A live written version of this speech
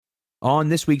On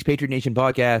this week's Patriot Nation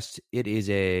podcast, it is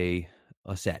a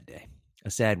sad day,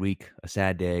 a sad week, a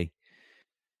sad day.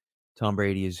 Tom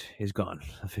Brady is gone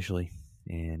officially,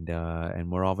 and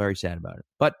we're all very sad about it.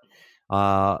 But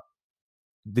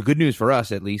the good news for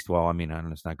us, at least, well, I mean, I don't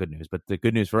know, it's not good news, but the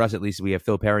good news for us, at least, we have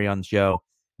Phil Perry on the show,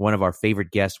 one of our favorite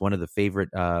guests, one of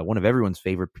everyone's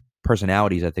favorite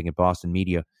personalities, I think, in Boston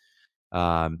media.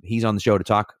 He's on the show to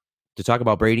talk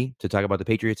about Brady, to talk about the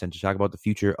Patriots, and to talk about the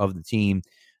future of the team.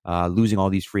 Losing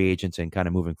all these free agents and kind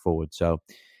of moving forward. So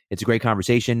it's a great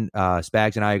conversation.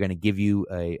 Spags and I are going to give you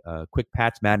a quick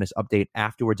Pat's Madness update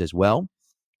afterwards as well.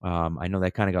 I know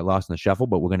that kind of got lost in the shuffle,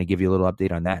 but we're going to give you a little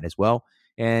update on that as well.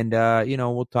 And,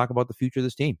 we'll talk about the future of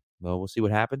this team. Well, we'll see what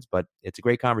happens, but it's a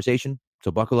great conversation. So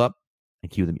buckle up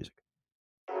and cue the music.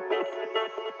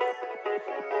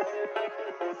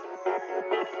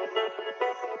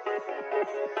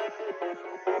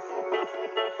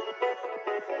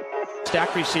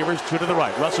 Stacked receivers, two to the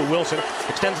right. Russell Wilson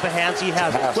extends the hands he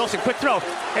has. Wilson, quick throw.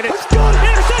 And it's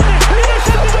intercepted.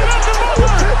 Intercepted by Malcolm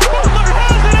Butler. Butler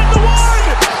has it at the one.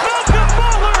 Malcolm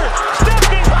Butler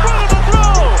stepped in front of the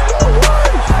throw.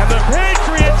 And the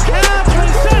Patriots have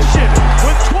possession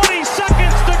with 20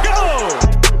 seconds to go.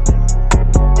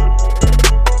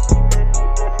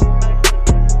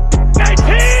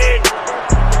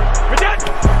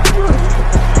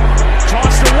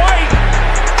 Toss to White.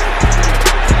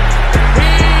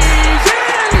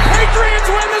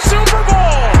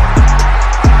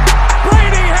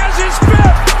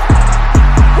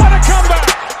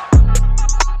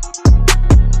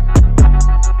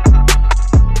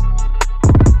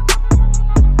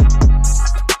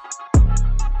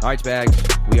 All right,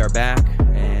 Spags, we are back,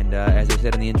 and as I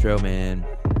said in the intro, man,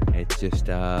 it just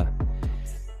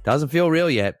doesn't feel real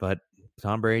yet, but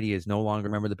Tom Brady is no longer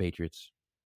a member of the Patriots.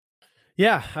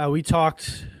 Yeah, we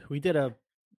did an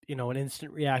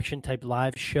instant reaction type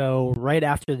live show right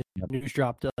after the news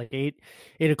dropped at like 8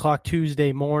 o'clock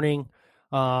Tuesday morning.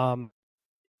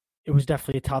 It was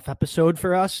definitely a tough episode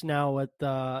for us. Now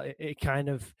it kind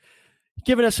of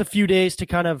given us a few days to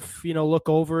kind of, look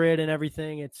over it and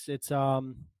everything.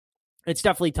 It's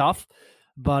definitely tough,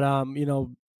 but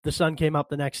the sun came up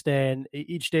the next day, and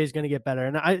each day is going to get better.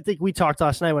 And I think we talked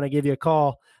last night when I gave you a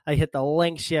call. I hit the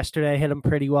links yesterday, hit them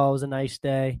pretty well. It was a nice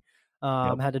day.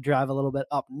 Had to drive a little bit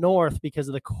up north because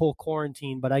of the whole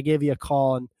quarantine, but I gave you a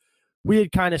call, and we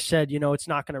had kind of said, it's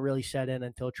not going to really set in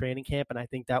until training camp. And I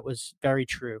think that was very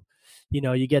true.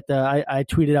 You get I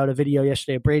tweeted out a video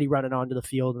yesterday of Brady running onto the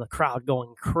field and the crowd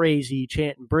going crazy,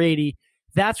 chanting Brady.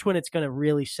 That's when it's going to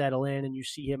really settle in, and you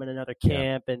see him in another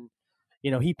camp, and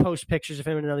he posts pictures of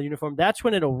him in another uniform. That's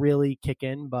when it'll really kick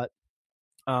in. But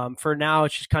for now,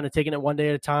 it's just kind of taking it one day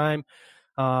at a time.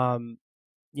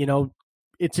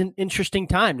 It's an interesting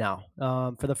time now.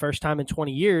 For the first time in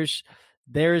 20 years,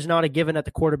 there is not a given at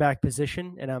the quarterback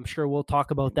position, and I'm sure we'll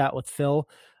talk about that with Phil,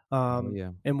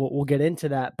 and we'll get into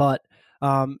that. But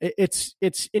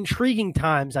it's intriguing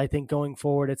times, I think, going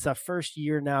forward. It's the first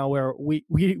year now where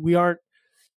we aren't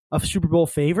a Super Bowl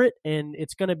favorite, and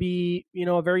it's going to be,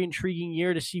 a very intriguing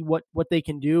year to see what they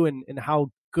can do and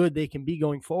how good they can be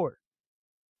going forward.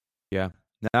 Yeah.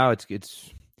 Now it's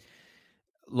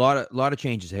a lot of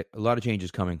changes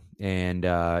coming, and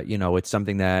it's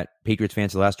something that Patriots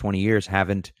fans the last 20 years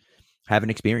haven't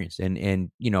experienced. And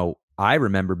I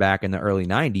remember back in the early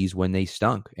 90s when they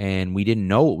stunk and we didn't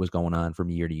know what was going on from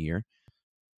year to year.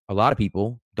 A lot of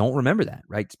people don't remember that,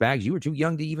 right? Spags, you were too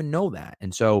young to even know that.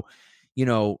 And so,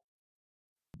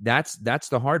 that's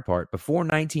the hard part. Before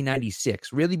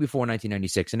 1996, really before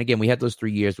 1996, and again, we had those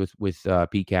 3 years with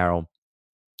Pete Carroll,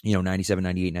 97,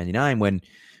 98, 99, when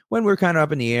we were kind of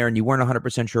up in the air and you weren't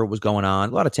 100% sure what was going on.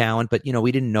 A lot of talent, but,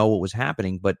 we didn't know what was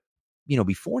happening. But,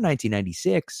 before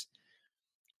 1996,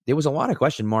 there was a lot of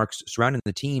question marks surrounding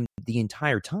the team the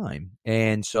entire time.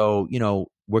 And so,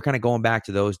 we're kind of going back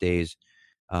to those days.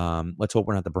 Let's hope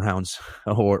we're not the Browns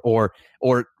or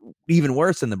even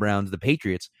worse than the Browns, the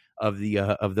Patriots of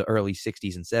the early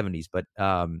 60s and 70s. But,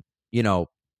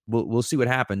 we'll see what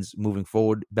happens moving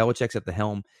forward. Belichick's at the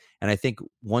helm. And I think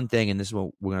one thing, and this is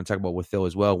what we're going to talk about with Phil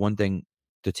as well, one thing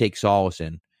to take solace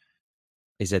in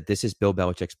is that this is Bill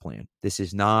Belichick's plan. This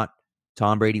is not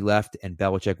Tom Brady left and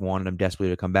Belichick wanted him desperately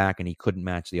to come back and he couldn't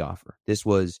match the offer. This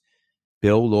was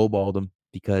Bill lowballed him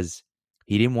because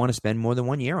he didn't want to spend more than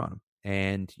 1 year on him.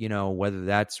 And,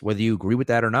 whether you agree with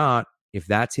that or not, if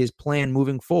that's his plan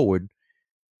moving forward,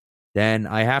 then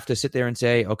I have to sit there and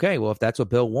say, okay, well, if that's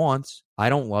what Bill wants, I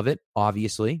don't love it,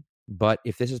 obviously. But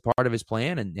if this is part of his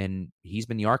plan and he's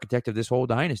been the architect of this whole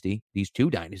dynasty, these two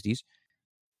dynasties,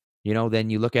 then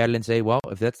you look at it and say, well,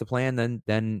 if that's the plan,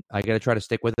 then I got to try to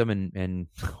stick with them and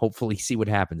hopefully see what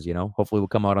happens. Hopefully we'll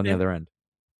come out on the other end.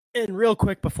 And real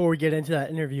quick before we get into that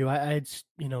interview, I had,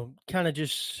 kind of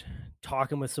just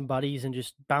talking with some buddies and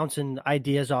just bouncing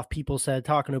ideas off people's head,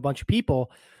 talking to a bunch of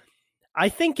people. I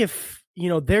think if,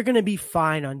 they're going to be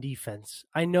fine on defense.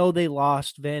 I know they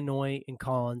lost Van Noy and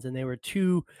Collins, and they were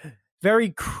two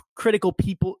very critical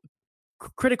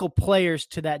players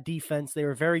to that defense. They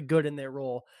were very good in their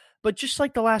role. But just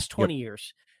like the last 20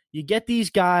 years, you get these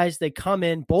guys, they come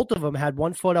in, both of them had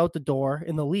 1 foot out the door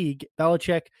in the league.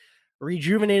 Belichick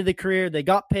rejuvenated the career, they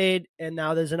got paid, and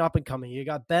now there's an up and coming. You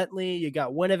got Bentley, you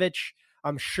got Winovich.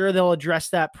 I'm sure they'll address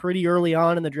that pretty early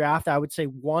on in the draft. I would say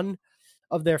one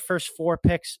of their first 4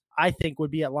 picks, I think, would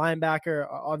be at linebacker.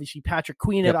 Obviously, Patrick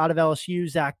Queen out of LSU,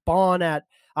 Zach Bond out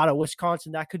of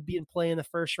Wisconsin. That could be in play in the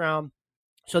first round.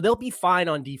 So they'll be fine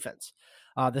on defense.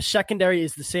 The secondary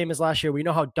is the same as last year. We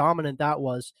know how dominant that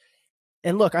was.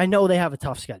 And look, I know they have a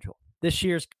tough schedule. This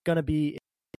year's going to be,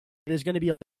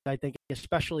 I think,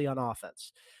 especially on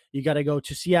offense. You got to go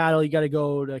to Seattle. You got to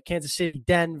go to Kansas City,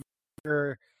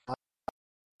 Denver,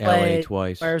 LA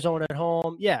twice, Arizona at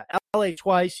home. Yeah, LA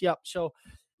twice. Yep. So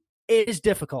it is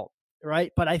difficult,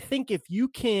 right? But I think if you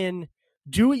can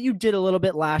do what you did a little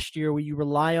bit last year, where you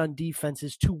rely on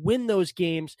defenses to win those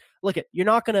games. Look, you're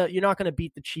not gonna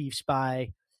beat the Chiefs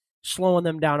by slowing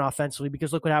them down offensively,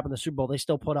 because look what happened in the Super Bowl. They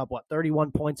still put up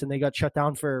 31 points, and they got shut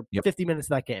down for 50 minutes of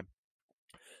that game.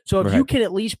 So if you can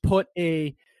at least put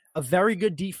a very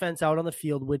good defense out on the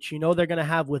field, which they're going to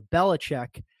have with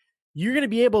Belichick, you're going to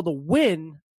be able to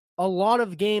win a lot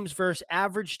of games versus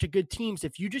average to good teams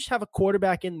if you just have a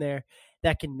quarterback in there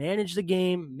that can manage the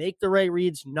game, make the right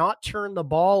reads, not turn the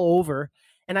ball over.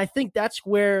 And I think that's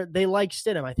where they like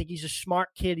Stidham. I think he's a smart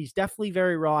kid. He's definitely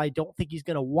very raw. I don't think he's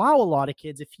going to wow a lot of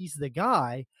kids if he's the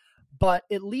guy. But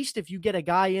at least if you get a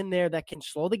guy in there that can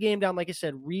slow the game down, like I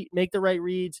said, make the right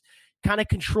reads, kind of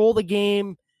control the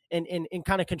game and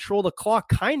kind of control the clock,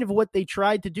 kind of what they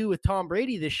tried to do with Tom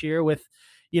Brady this year with,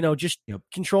 just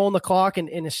controlling the clock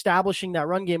and establishing that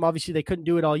run game. Obviously, they couldn't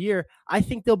do it all year. I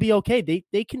think they'll be okay.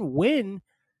 They can win.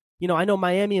 I know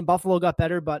Miami and Buffalo got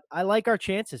better, but I like our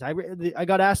chances. I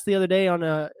got asked the other day on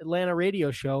a Atlanta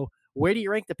radio show, where do you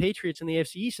rank the Patriots in the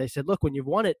AFC East? I said, look, when you've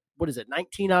won it,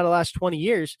 19 out of the last 20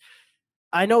 years,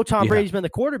 I know Tom Brady's been the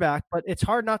quarterback, but it's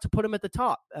hard not to put him at the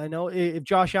top. I know if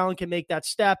Josh Allen can make that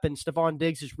step and Stephon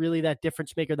Diggs is really that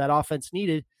difference maker that offense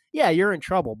needed, you're in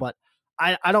trouble. But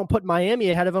I don't put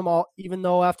Miami ahead of them all, even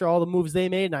though after all the moves they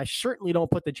made, and I certainly don't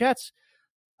put the Jets.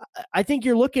 I think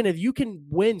you're looking, if you can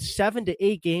win 7 to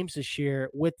 8 games this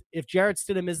year if Jarrett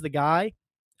Stidham is the guy,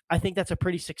 I think that's a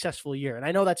pretty successful year. And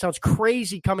I know that sounds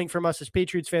crazy coming from us as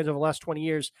Patriots fans over the last 20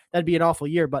 years. That'd be an awful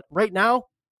year. But right now,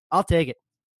 I'll take it.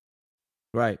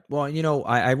 Right. Well,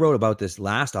 I wrote about this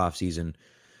last offseason,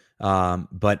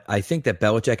 but I think that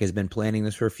Belichick has been planning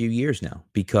this for a few years now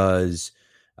because,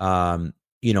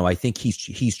 I think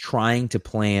he's trying to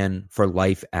plan for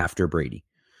life after Brady.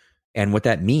 And what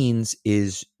that means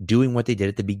is doing what they did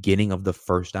at the beginning of the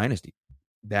first dynasty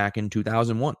back in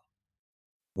 2001,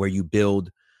 where you build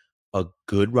a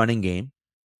good running game,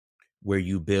 where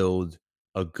you build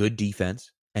a good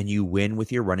defense, and you win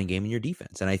with your running game and your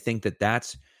defense. And I think that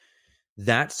that's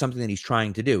something that he's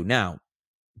trying to do. Now,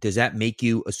 does that make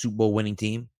you a Super Bowl winning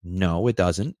team? No, it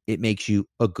doesn't. It makes you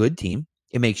a good team.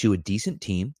 It makes you a decent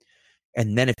team.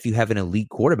 And then if you have an elite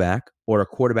quarterback or a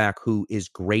quarterback who is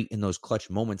great in those clutch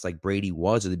moments like Brady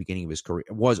was at the beginning of his career,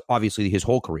 was obviously his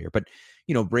whole career. But,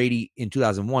 Brady in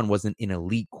 2001 wasn't an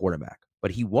elite quarterback,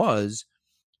 but he was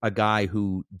a guy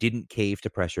who didn't cave to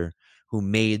pressure, who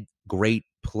made great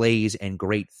plays and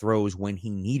great throws when he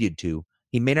needed to.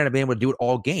 He may not have been able to do it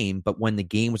all game, but when the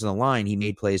game was on the line, he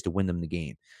made plays to win them the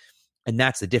game. And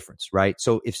that's the difference, right?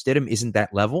 So if Stidham isn't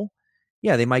that level,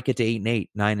 they might get to 8-8,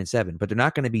 9-7, but they're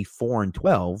not going to be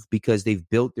 4-12 because they've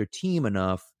built their team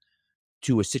enough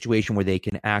to a situation where they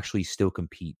can actually still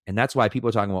compete. And that's why people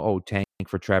are talking about, tank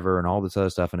for Trevor and all this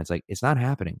other stuff. And it's like, it's not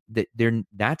happening.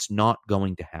 That's not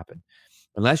going to happen.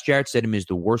 Unless Jarrett Stidham is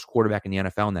the worst quarterback in the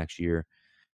NFL next year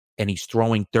and he's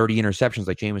throwing 30 interceptions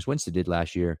like Jameis Winston did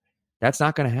last year, that's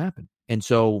not going to happen. And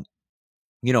so,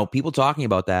 people talking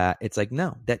about that, it's like,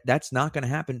 no, that's not going to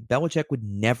happen. Belichick would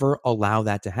never allow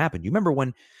that to happen. You remember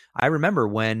when,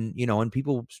 and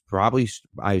people probably,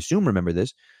 I assume, remember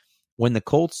this, when the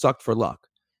Colts sucked for luck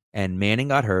and Manning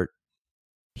got hurt,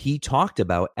 he talked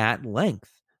about at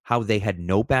length how they had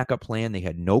no backup plan, they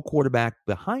had no quarterback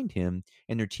behind him,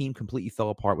 and their team completely fell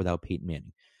apart without Peyton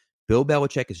Manning. Bill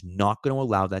Belichick is not going to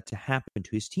allow that to happen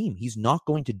to his team. He's not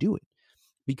going to do it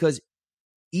because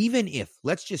even if,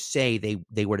 let's just say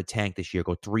they were to tank this year,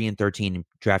 go 3-13 and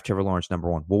draft Trevor Lawrence number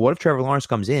 1. Well, what if Trevor Lawrence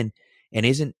comes in and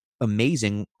isn't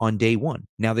amazing on day one?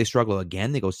 Now they struggle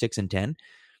again. They go 6-10.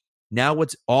 Now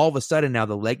what's all of a sudden now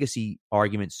the legacy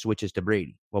argument switches to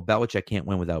Brady. Well, Belichick can't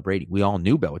win without Brady. We all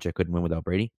knew Belichick couldn't win without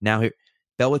Brady. Now here,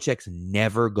 Belichick's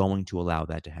never going to allow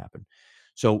that to happen.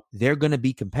 So they're going to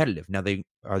be competitive. Now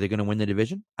are they going to win the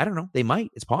division? I don't know. They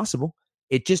might. It's possible.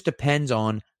 It just depends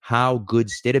on how good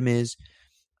Stidham is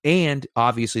and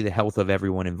obviously the health of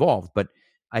everyone involved. But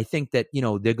I think that,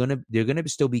 they're going to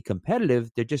still be competitive.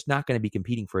 They're just not going to be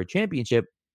competing for a championship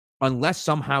unless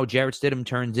somehow Jarrett Stidham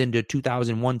turns into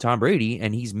 2001 Tom Brady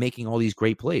and he's making all these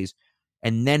great plays.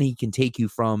 And then he can take you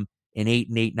from an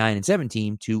 8-8, 9-7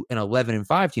 team to an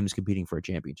 11-5 team is competing for a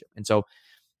championship. And so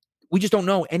we just don't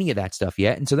know any of that stuff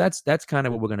yet. And so that's kind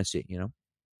of what we're going to see,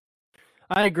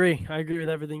 I agree. I agree with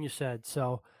everything you said.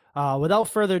 So without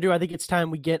further ado, I think it's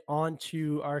time we get on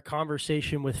to our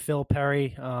conversation with Phil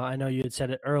Perry. I know you had said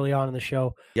it early on in the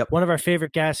show. Yep. One of our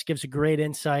favorite guests, gives a great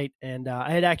insight. And I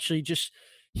had actually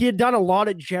he had done a lot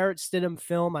of Jarrett Stidham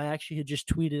film. I actually had just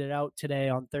tweeted it out today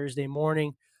on Thursday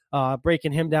morning,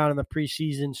 breaking him down in the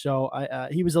preseason. So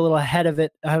he was a little ahead of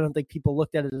it. I don't think people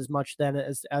looked at it as much then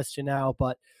as to now,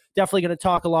 but definitely going to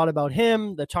talk a lot about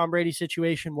him, the Tom Brady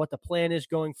situation, what the plan is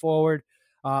going forward.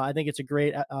 I think it's a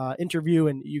great interview,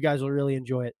 and you guys will really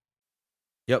enjoy it.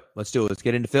 Yep, let's do it. Let's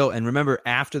get into Phil. And remember,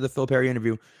 after the Phil Perry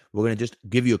interview, we're going to just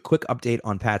give you a quick update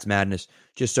on Pat's Madness,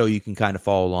 just so you can kind of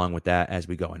follow along with that as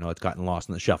we go. I know it's gotten lost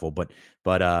in the shuffle, but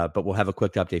we'll have a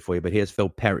quick update for you. But here's Phil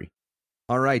Perry.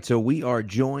 All right, so we are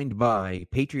joined by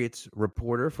Patriots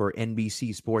reporter for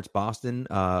NBC Sports Boston,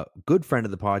 good friend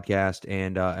of the podcast,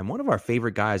 and one of our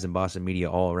favorite guys in Boston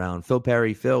media all around, Phil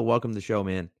Perry. Phil, welcome to the show,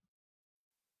 man.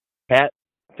 Pat,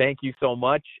 thank you so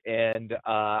much, and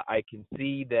I can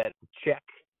see that the check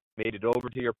made it over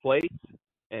to your place,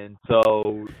 and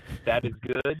so that is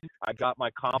good. I got my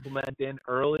compliment in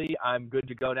early. I'm good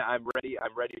to go now. I'm ready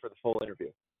for the full interview.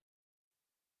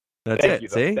 That's Thank it. You,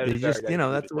 See, that you just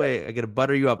that's the way I got to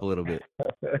butter you up a little bit.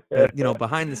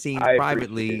 Behind the scenes,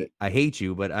 privately, I hate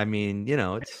you, but I mean,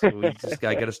 I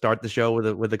got to start the show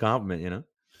with a compliment,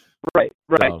 Right.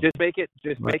 So, just make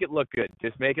it look good.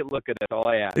 Just make it look good. That's all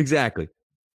I ask. Exactly.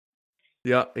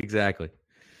 Yeah, exactly.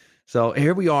 So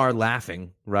here we are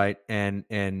laughing, right? And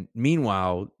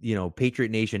meanwhile, Patriot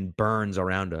Nation burns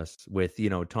around us with,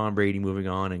 Tom Brady moving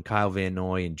on and Kyle Van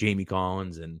Noy and Jamie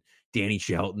Collins and Danny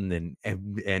Shelton and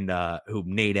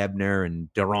Nate Ebner and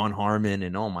Daron Harmon,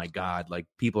 and oh my God, like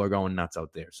people are going nuts out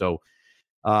there. So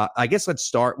I guess let's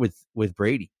start with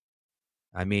Brady.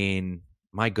 I mean,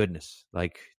 my goodness,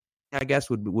 like I guess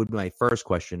would be my first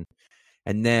question,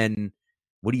 and then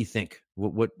what do you think?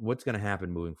 What's going to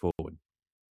happen moving forward?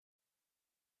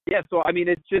 Yeah, so I mean,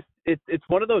 it's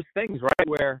one of those things, right,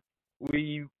 where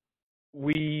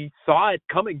we saw it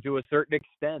coming to a certain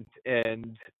extent,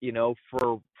 and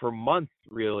for months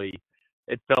really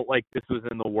it felt like this was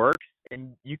in the works,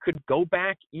 and you could go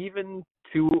back even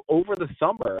to over the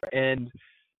summer, and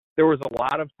there was a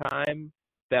lot of time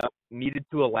that needed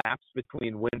to elapse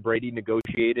between when Brady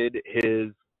negotiated his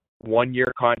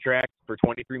 1-year contract for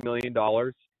 $23 million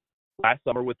last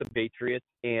summer with the Patriots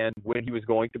and when he was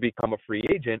going to become a free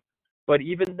agent. But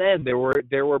even then, there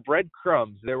were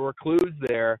breadcrumbs, there were clues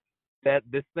there that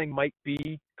this thing might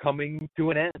be coming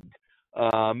to an end.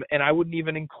 And I wouldn't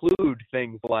even include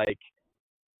things like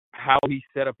how he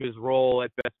set up his role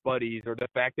at Best Buddies or the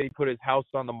fact that he put his house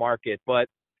on the market. But,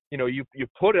 you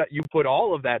put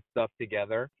all of that stuff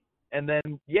together. And then,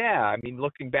 yeah, I mean,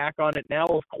 looking back on it now,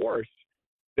 of course,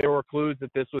 there were clues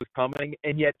that this was coming.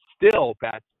 And yet still,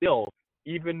 Pat,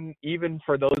 even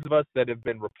for those of us that have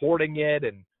been reporting it,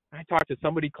 and I talked to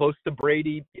somebody close to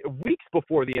Brady weeks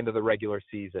before the end of the regular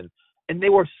season, and they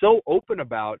were so open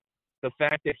about the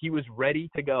fact that he was ready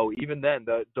to go. Even then,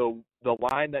 the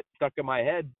line that stuck in my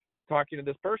head talking to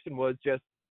this person was just,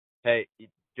 hey,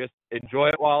 just enjoy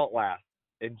it while it lasts.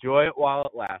 Enjoy it while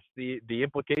it lasts. The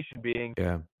implication being,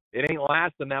 it ain't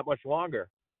lasting that much longer.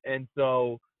 And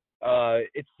so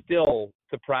it's still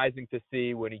surprising to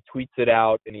see when he tweets it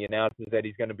out and he announces that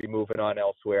he's going to be moving on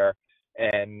elsewhere.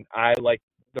 And I, like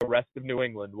the rest of New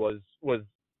England, was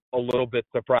a little bit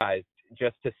surprised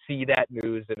just to see that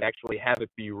news and actually have it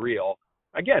be real.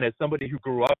 Again, as somebody who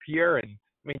grew up here, and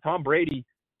I mean, Tom Brady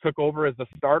took over as a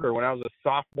starter when I was a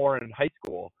sophomore in high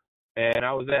school. And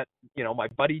I was at, my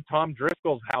buddy Tom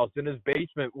Driscoll's house in his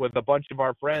basement with a bunch of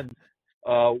our friends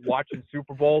watching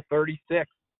Super Bowl 36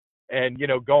 and,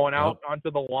 going out onto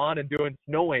the lawn and doing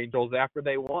snow angels after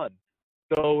they won.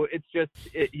 So it's just,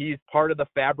 he's part of the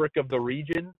fabric of the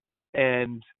region.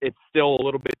 and it's still a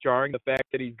little bit jarring, the fact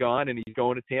that he's gone and he's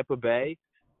going to Tampa Bay.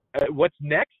 What's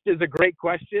next is a great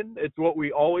question. It's what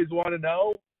we always want to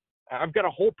know. I've got a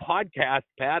whole podcast,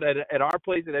 Pat, at our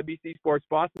place at NBC Sports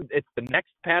Boston. It's the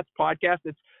Next Pat's podcast.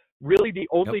 It's really the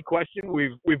only question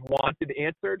we've wanted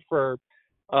answered for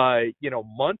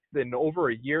months and over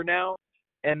a year now.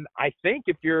 And I think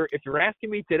if you're asking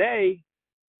me today,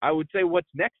 I would say what's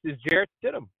next is Jarrett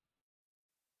Stidham.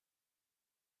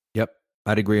 Yep,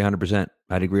 I'd agree 100%.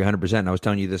 And I was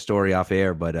telling you this story off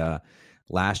air, but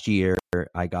last year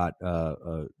I got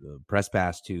a press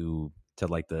pass to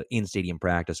like the in-stadium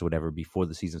practice or whatever before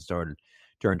the season started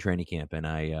during training camp, and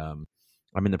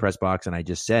I'm in the press box and I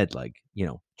just said, like,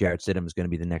 Jarrett Stidham is going to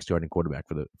be the next starting quarterback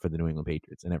for the New England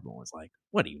Patriots, and everyone was like,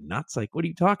 "What are you nuts? Like, what are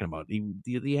you talking about?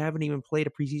 You haven't even played a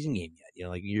preseason game yet.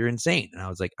 Like, you're insane." And I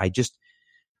was like,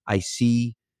 I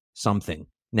see something.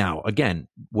 Now, again,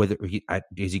 whether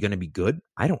is he going to be good?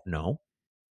 I don't know.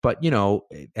 But,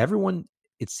 everyone,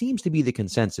 it seems to be the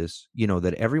consensus,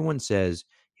 that everyone says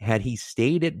had he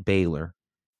stayed at Baylor,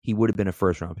 he would have been a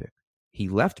first-round pick. He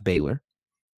left Baylor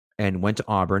and went to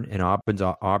Auburn, and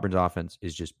Auburn's offense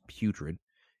is just putrid.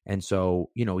 And so,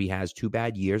 he has 2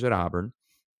 bad years at Auburn.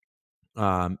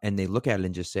 And they look at it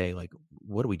and just say, like,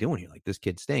 what are we doing here? Like, this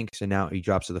kid stinks. And now he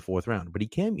drops to the 4th round. But he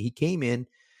came in.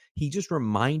 He just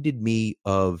reminded me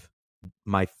of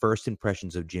my first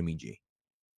impressions of Jimmy G.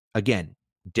 Again,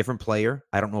 different player.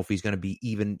 I don't know if he's going to be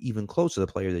even close to the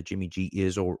player that Jimmy G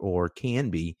is or can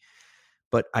be.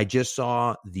 But I just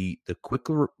saw the quick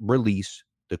release,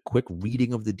 the quick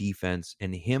reading of the defense,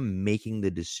 and him making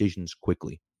the decisions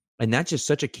quickly. And that's just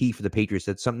such a key for the Patriots.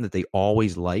 That's something that they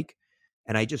always like.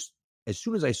 And I just, as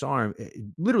soon as I saw him, it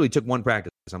literally took one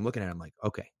practice. I'm looking at him like,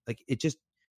 okay, like it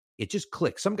just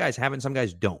clicks. Some guys haven't, some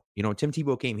guys don't. Tim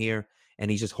Tebow came here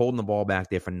and he's just holding the ball back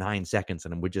there for 9 seconds,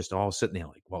 and we're just all sitting there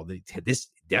like, well, this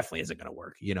definitely isn't going to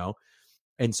work,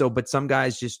 And so, but some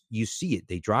guys just, you see it.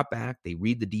 They drop back, they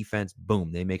read the defense,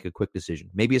 boom, they make a quick decision.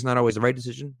 Maybe it's not always the right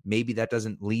decision. Maybe that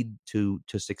doesn't lead to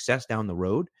success down the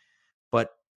road, but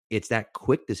it's that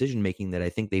quick decision making that I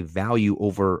think they value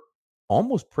over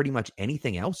almost pretty much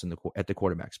anything else at the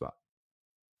quarterback spot.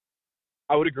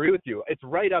 I would agree with you. It's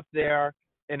right up there.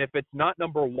 And if it's not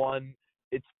number one,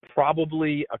 it's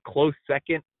probably a close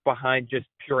second behind just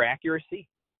pure accuracy.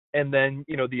 And then,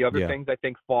 the other things I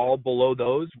think fall below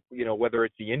those, whether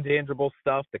it's the intangible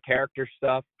stuff, the character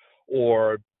stuff,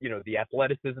 or, the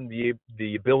athleticism,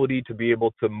 the ability to be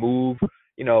able to move,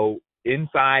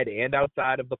 inside and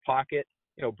outside of the pocket.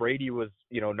 Brady was,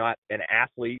 not an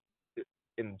athlete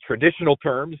in traditional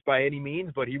terms by any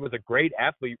means, but he was a great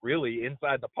athlete really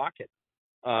inside the pocket.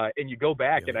 And you go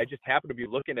back, and I just happen to be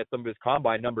looking at some of his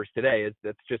combine numbers today.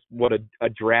 That's just what a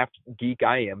draft geek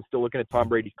I am. Still looking at Tom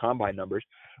Brady's combine numbers.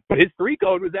 But his 3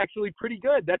 code was actually pretty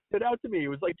good. That stood out to me. It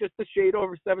was like just a shade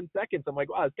over 7 seconds. I'm like,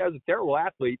 wow, this guy's a terrible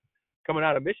athlete coming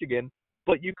out of Michigan.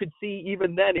 But you could see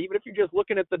even then, even if you're just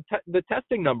looking at the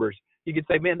testing numbers, you could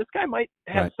say, man, this guy might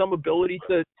have some ability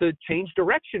to change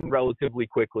direction relatively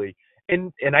quickly.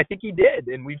 And I think he did.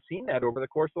 And we've seen that over the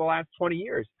course of the last 20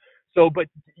 years. So, but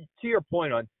to your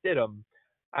point on Stidham,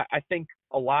 I think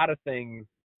a lot of things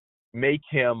make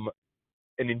him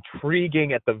an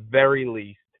intriguing, at the very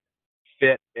least,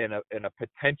 fit in a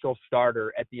potential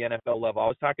starter at the NFL level. I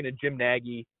was talking to Jim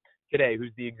Nagy today,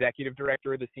 who's the executive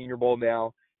director of the Senior Bowl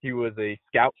now. He was a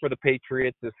scout for the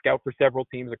Patriots, a scout for several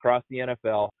teams across the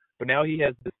NFL. But now he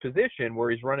has this position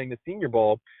where he's running the Senior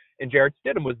Bowl, and Jarrett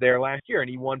Stidham was there last year, and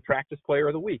he won Practice Player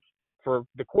of the Week for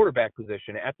the quarterback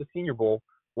position at the Senior Bowl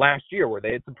last year, where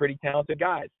they had some pretty talented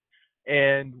guys.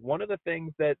 And one of the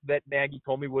things that Nagy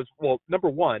told me was, well, number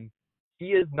one, he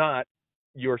is not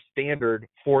your standard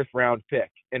 4th round pick.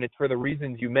 And it's for the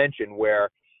reasons you mentioned, where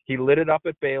he lit it up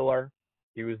at Baylor.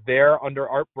 He was there under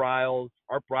Art Briles.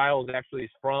 Art Briles actually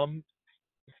is from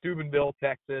Steubenville,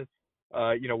 Texas.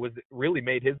 Was really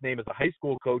made his name as a high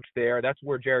school coach there. That's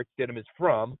where Jarrett Stidham is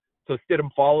from. So Stidham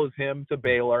follows him to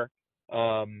Baylor.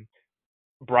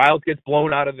 Briles gets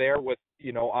blown out of there with,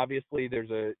 obviously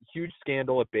there's a huge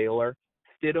scandal at Baylor.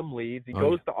 Stidham leaves. He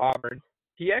goes to Auburn.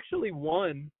 He actually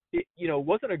won. It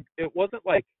wasn't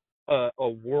like a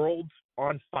world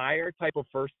on fire type of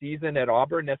first season at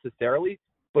Auburn necessarily,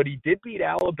 but he did beat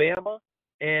Alabama,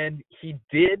 and he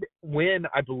did win,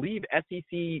 I believe,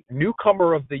 SEC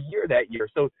Newcomer of the Year that year.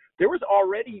 So there was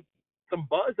already some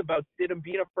buzz about Stidham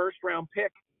being a first-round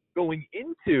pick going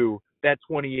into that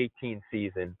 2018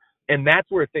 season. And that's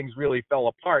where things really fell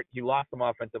apart. You lost some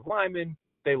offensive linemen.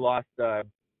 They lost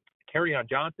Kerryon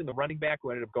Johnson, the running back, who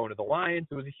ended up going to the Lions.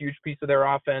 It was a huge piece of their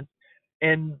offense.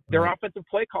 And their offensive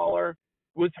play caller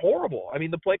was horrible. I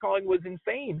mean, the play calling was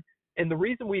insane. And the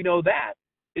reason we know that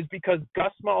is because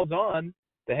Gus Malzahn,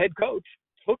 the head coach,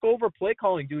 took over play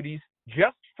calling duties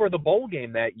just for the bowl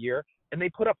game that year, and they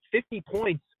put up 50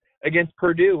 points against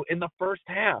Purdue in the first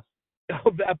half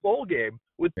of that bowl game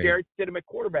with Jarrett Stidham at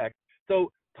quarterback. So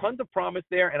tons of promise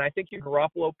there, and I think your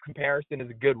Garoppolo comparison is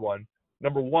a good one.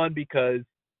 Number one, because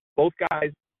both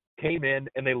guys came in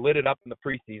and they lit it up in the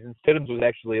preseason. Stidham's was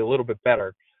actually a little bit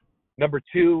better. Number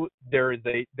two, there is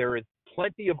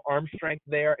plenty of arm strength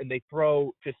there, and they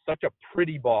throw just such a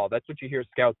pretty ball. That's what you hear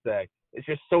scouts say. It's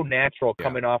just so natural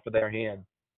coming off of their hands.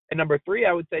 And number three,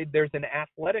 I would say there's an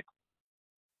athletic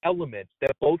element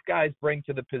that both guys bring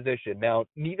to the position. Now,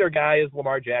 neither guy is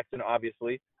Lamar Jackson,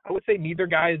 obviously. I would say neither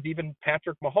guy is even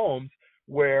Patrick Mahomes,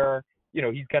 where, you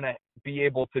know, he's going to be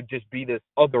able to just be this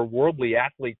otherworldly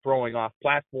athlete throwing off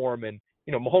platform. And,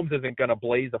 you know, Mahomes isn't going to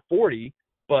blaze a 40,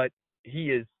 but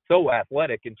he is so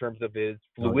athletic in terms of his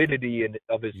fluidity and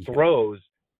of his throws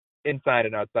inside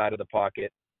and outside of the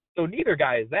pocket. So neither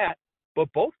guy is that,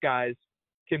 but both guys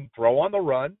can throw on the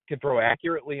run, can throw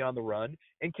accurately on the run,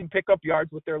 and can pick up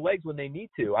yards with their legs when they need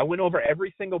to. I went over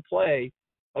every single play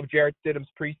of Jarrett Stidham's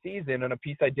preseason on a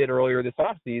piece I did earlier this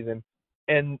offseason,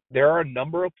 and there are a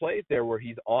number of plays there where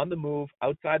he's on the move,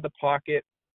 outside the pocket,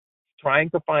 trying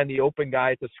to find the open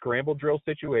guy. It's a scramble drill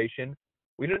situation.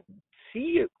 We didn't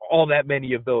see all that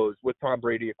many of those with Tom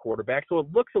Brady at quarterback, so it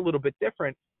looks a little bit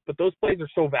different, but those plays are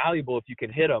so valuable if you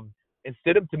can hit them. And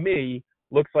Stidham, to me,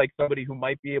 looks like somebody who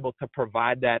might be able to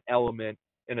provide that element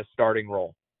in a starting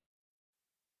role.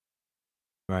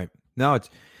 Right. No,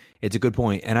 it's a good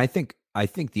point. And I think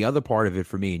the other part of it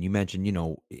for me, and you mentioned, you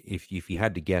know, if you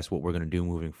had to guess what we're going to do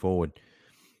moving forward,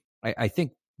 I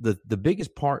think the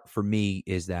biggest part for me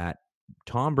is that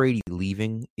Tom Brady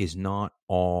leaving is not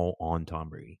all on Tom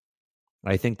Brady.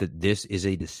 I think that this is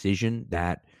a decision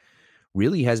that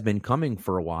really has been coming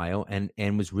for a while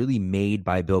and was really made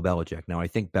by Bill Belichick. Now, I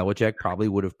think Belichick probably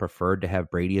would have preferred to have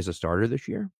Brady as a starter this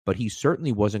year, but he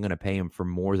certainly wasn't going to pay him for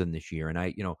more than this year. And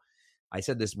I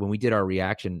said this when we did our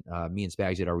reaction, me and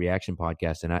Spags did our reaction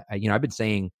podcast, and I've been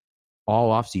saying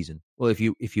all offseason, well, if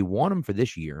you want him for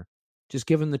this year, just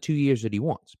give him the 2 years that he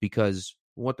wants, because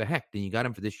what the heck? Then you got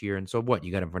him for this year, and so what?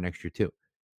 You got him for next year too.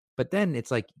 But then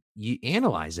it's like you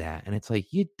analyze that, and it's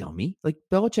like, you dummy. Like,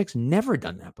 Belichick's never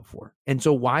done that before. And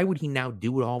so why would he now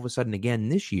do it all of a sudden again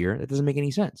this year? That doesn't make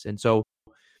any sense. And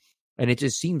it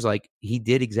just seems like he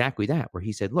did exactly that, where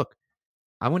he said, look,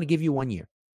 I want to give you 1 year,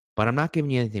 but I'm not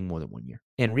giving you anything more than 1 year.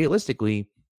 And realistically,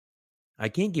 I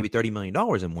can't give you $30 million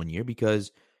in 1 year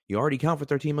because you already count for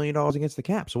 $13 million against the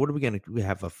cap. So what are we going to do? We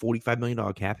have a $45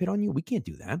 million cap hit on you? We can't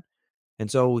do that. And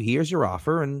so here's your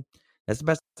offer, and that's the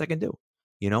best I can do.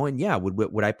 You know, and yeah,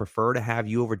 would I prefer to have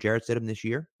you over Jarrett Stidham this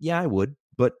year? Yeah, I would.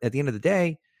 But at the end of the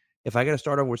day, if I got to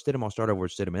start over with Stidham, I'll start over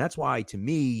with Stidham. And that's why, to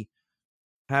me,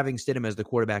 having Stidham as the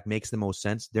quarterback makes the most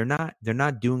sense. They're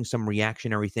not doing some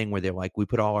reactionary thing where they're like, we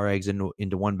put all our eggs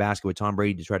into one basket with Tom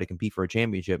Brady to try to compete for a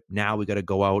championship. Now we got to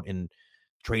go out and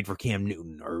trade for Cam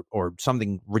Newton or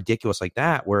something ridiculous like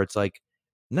that, where it's like,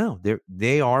 no,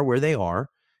 they are where they are.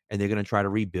 And they're going to try to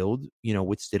rebuild, you know,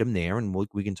 with Stidham there. And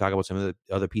we can talk about some of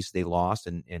the other pieces they lost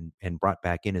and brought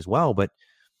back in as well. But,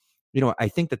 you know, I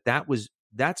think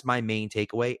that's my main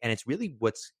takeaway. And it's really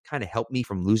what's kind of helped me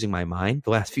from losing my mind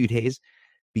the last few days,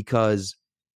 because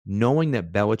knowing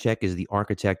that Belichick is the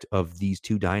architect of these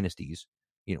two dynasties,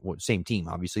 you know, same team,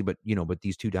 obviously, but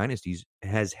these two dynasties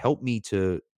has helped me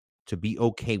to be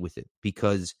okay with it,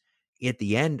 because at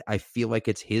the end, I feel like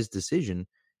it's his decision.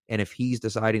 And if he's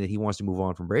deciding that he wants to move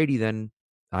on from Brady, then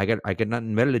I got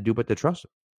nothing better to do but to trust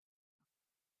him.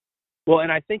 Well, and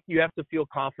I think you have to feel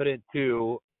confident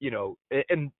too, you know,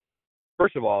 and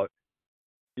first of all,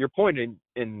 your point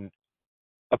in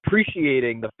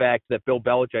appreciating the fact that Bill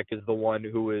Belichick is the one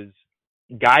who is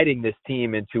guiding this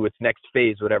team into its next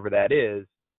phase, whatever that is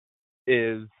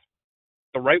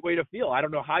the right way to feel. I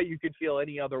don't know how you could feel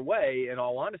any other way, in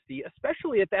all honesty,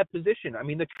 especially at that position. I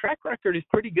mean, the track record is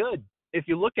pretty good. If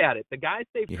you look at it, the guys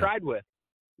they've tried with,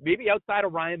 maybe outside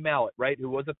of Ryan Mallett, right, who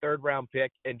was a third-round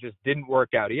pick and just didn't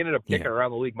work out. He ended up kicking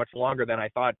around the league much longer than I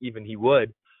thought even he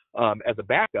would as a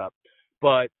backup.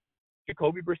 But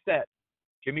Jacoby Brissett,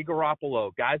 Jimmy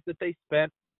Garoppolo, guys that they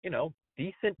spent, you know,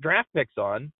 decent draft picks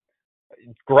on,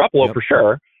 Garoppolo for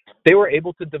sure, they were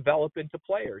able to develop into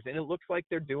players. And it looks like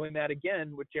they're doing that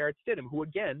again with Jarrett Stidham, who,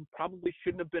 again, probably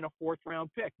shouldn't have been a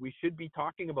fourth-round pick. We should be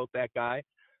talking about that guy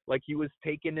like he was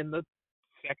taken in the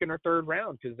second or third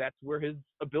round, because that's where his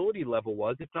ability level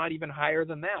was, if not even higher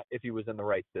than that, if he was in the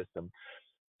right system.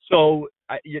 So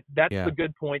that's a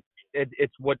good point.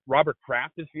 It's what Robert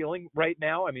Kraft is feeling right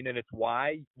now. I mean, and it's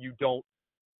why you don't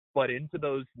butt into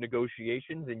those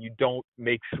negotiations and you don't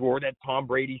make sure that Tom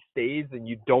Brady stays and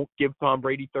you don't give Tom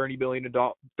Brady $30 million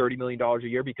a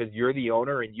year because you're the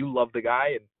owner and you love the guy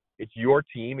and it's your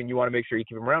team and you want to make sure you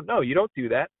keep him around. No, you don't do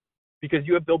that because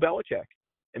you have Bill Belichick.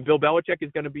 And Bill Belichick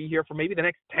is going to be here for maybe the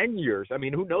next 10 years. I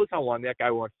mean, who knows how long that guy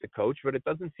wants to coach, but it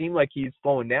doesn't seem like he's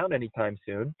slowing down anytime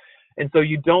soon. And so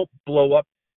you don't blow up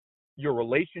your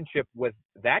relationship with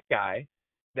that guy,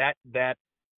 that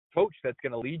coach that's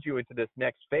going to lead you into this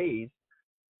next phase,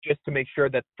 just to make sure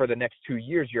that for the next 2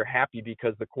 years you're happy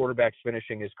because the quarterback's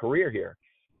finishing his career here.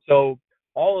 So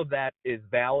all of that is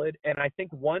valid. And I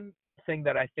think one thing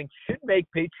that I think should make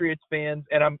Patriots fans,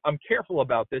 and I'm careful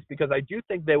about this because I do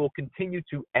think they will continue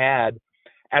to add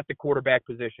at the quarterback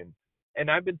position.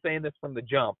 And I've been saying this from the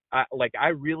jump. I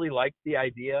really like the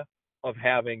idea of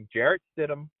having Jarrett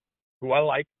Stidham, who I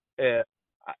like,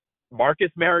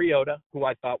 Marcus Mariota, who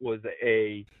I thought was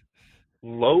a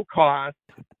low cost,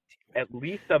 at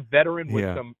least a veteran with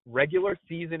some regular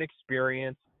season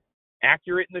experience,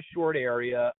 accurate in the short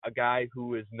area, a guy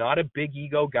who is not a big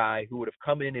ego guy who would have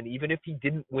come in and even if he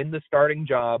didn't win the starting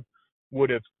job, would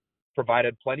have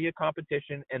provided plenty of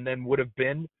competition and then would have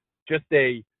been just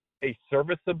a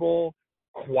serviceable,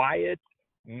 quiet,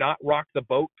 not rock the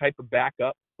boat type of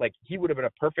backup. Like he would have been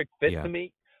a perfect fit to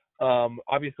me.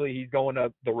 Obviously he's going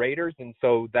to the Raiders and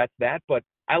so that's that, but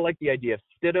I like the idea of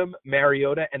Stidham,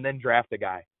 Mariota, and then draft a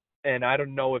guy. And I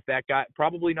don't know if that guy,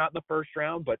 probably not in the first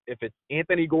round, but if it's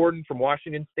Anthony Gordon from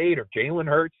Washington State or Jalen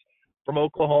Hurts from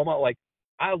Oklahoma, like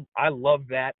I love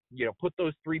that. You know, put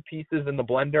those three pieces in the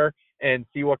blender and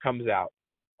see what comes out.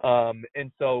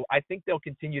 And so I think they'll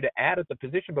continue to add at the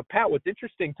position. But Pat, what's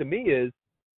interesting to me is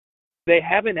they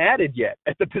haven't added yet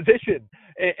at the position.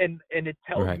 And it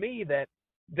tells me that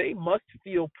they must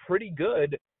feel pretty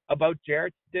good about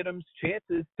Jarrett Stidham's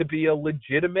chances to be a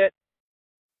legitimate,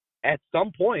 at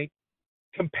some point,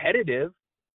 competitive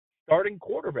starting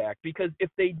quarterback. Because if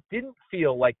they didn't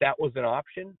feel like that was an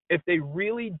option, if they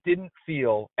really didn't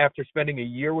feel after spending a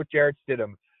year with Jarrett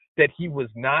Stidham that he was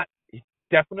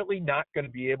definitely not going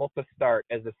to be able to start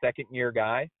as a second-year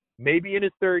guy, maybe in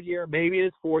his third year, maybe in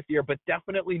his fourth year, but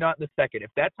definitely not in the second.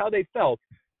 If that's how they felt,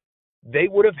 they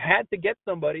would have had to get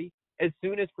somebody as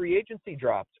soon as free agency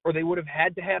drops, or they would have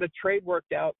had to have a trade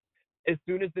worked out as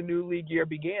soon as the new league year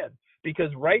began.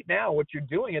 Because right now, what you're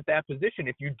doing at that position,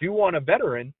 if you do want a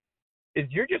veteran, is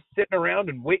you're just sitting around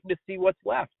and waiting to see what's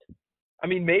left. I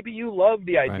mean, maybe you love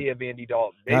the idea of Andy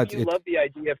Dalton. Maybe you love the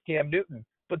idea of Cam Newton.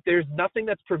 But there's nothing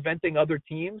that's preventing other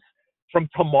teams from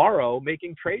tomorrow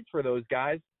making trades for those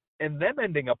guys and them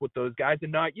ending up with those guys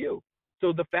and not you.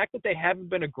 So the fact that they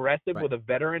haven't been aggressive with a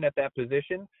veteran at that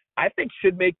position, I think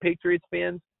should make Patriots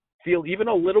fans feel even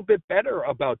a little bit better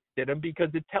about Stidham, because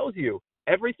it tells you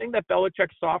everything that Belichick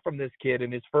saw from this kid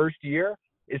in his first year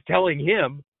is telling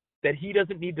him that he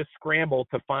doesn't need to scramble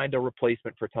to find a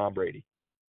replacement for Tom Brady.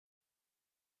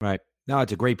 Right. No,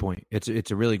 it's a great point.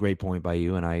 It's a really great point by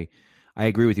you, and I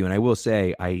agree with you. And I will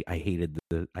say I hated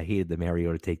the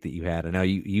Mariota take that you had. I know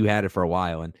you had it for a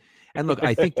while, and look,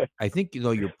 I think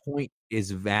your point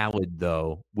is valid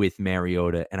though with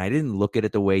Mariota, and I didn't look at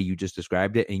it the way you just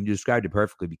described it, and you described it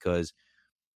perfectly, because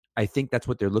I think that's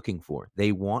what they're looking for.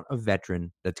 They want a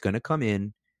veteran that's going to come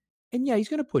in, and he's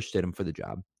going to push Stidham for the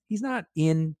job. He's not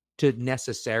in to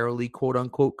necessarily quote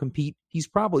unquote compete. He's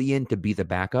probably in to be the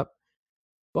backup,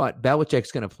 but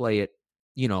Belichick's going to play it,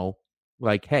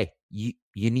 like, hey, you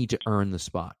need to earn the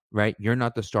spot, right? You're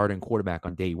not the starting quarterback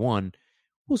on day one.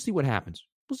 We'll see what happens.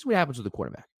 We'll see what happens with the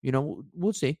quarterback.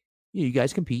 We'll see. You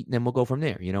guys compete, and then we'll go from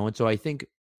there. And so I think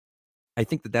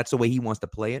that that's the way he wants to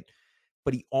play it.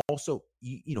 But he also,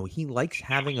 he likes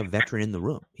having a veteran in the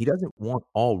room. He doesn't want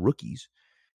all rookies.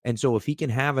 And so if he can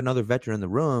have another veteran in the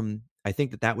room, I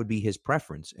think that would be his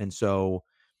preference. And so,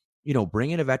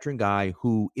 bring in a veteran guy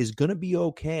who is going to be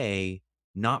okay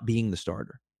not being the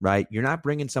starter, right? You're not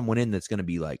bringing someone in that's going to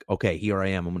be like, okay, here I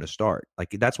am, I'm going to start. Like,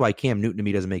 that's why Cam Newton to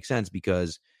me doesn't make sense,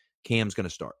 because Cam's going to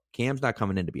start. Cam's not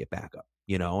coming in to be a backup,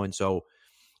 and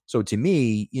so to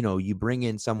me, you bring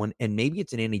in someone, and maybe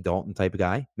it's an Andy Dalton type of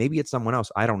guy. Maybe it's someone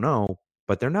else. I don't know,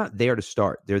 but they're not there to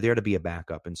start. They're there to be a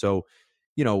backup. And so,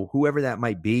 whoever that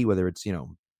might be, whether it's,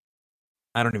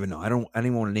 I don't even know. I don't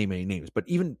even want to name any names, but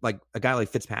even like a guy like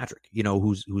Fitzpatrick,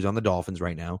 who's on the Dolphins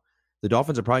right now. The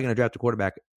Dolphins are probably going to draft a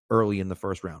quarterback early in the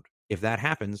first round. If that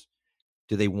happens,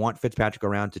 do they want Fitzpatrick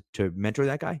around to mentor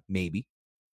that guy? Maybe.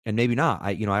 And maybe not.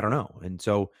 I don't know. And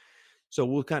so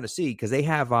we'll kind of see, because they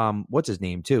have what's his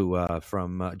name too,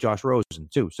 from Josh Rosen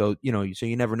too. So so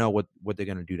you never know what they're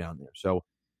going to do down there. So,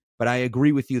 but I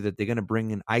agree with you that they're going to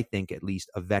bring in, I think, at least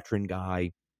a veteran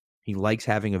guy He likes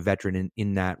having a veteran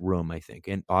in that room, I think.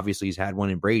 And obviously he's had one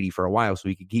in Brady for a while, so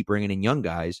he could keep bringing in young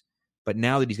guys. But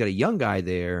now that he's got a young guy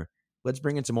there, let's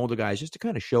bring in some older guys just to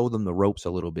kind of show them the ropes a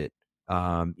little bit,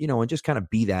 and just kind of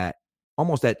be that,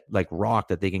 almost that like rock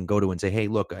that they can go to and say, hey,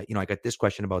 look, I got this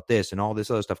question about this and all this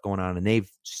other stuff going on. And they've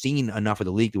seen enough of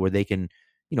the league to where they can,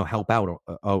 help out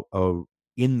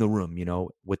in the room,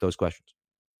 with those questions.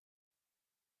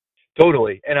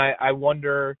 Totally. And I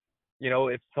wonder,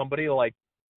 if somebody like,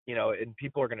 and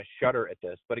people are going to shudder at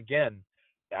this, but again,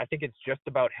 I think it's just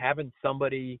about having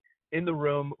somebody in the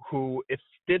room who, if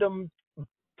Stidham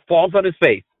falls on his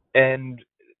face, and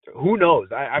who knows?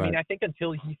 I mean, I think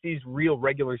until he sees real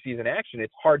regular season action,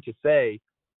 it's hard to say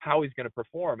how he's going to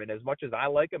perform. And as much as I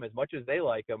like him, as much as they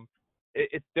like him,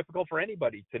 it's difficult for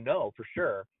anybody to know for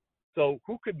sure. So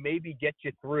who could maybe get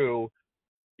you through,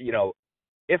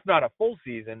 if not a full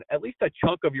season, at least a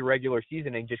chunk of your regular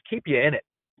season and just keep you in it,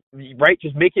 right?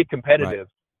 Just make it competitive.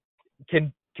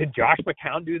 Right. Can Josh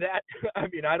McCown do that? I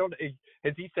mean, I don't.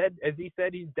 Has he said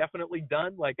he's definitely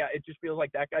done? Like, it just feels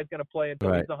like that guy's going to play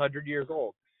until he's 100 years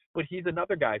old. But he's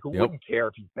another guy who wouldn't care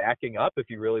if he's backing up if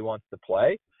he really wants to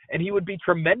play, and he would be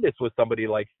tremendous with somebody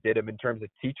like Stidham in terms of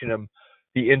teaching him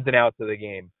the ins and outs of the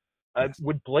game.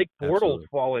 Would Blake Bortles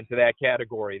fall into that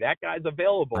category? That guy's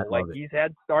available. Like, he's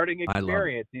had starting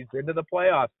experience. He's been to the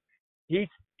playoffs. He's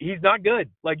not good.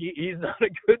 Like, he's not a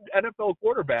good NFL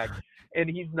quarterback, and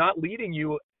he's not leading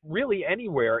you really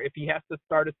anywhere if he has to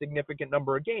start a significant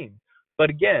number of games. But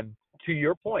again, to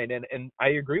your point, and I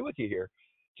agree with you here,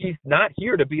 he's not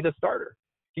here to be the starter.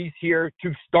 He's here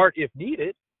to start if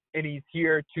needed, and he's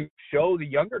here to show the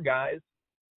younger guys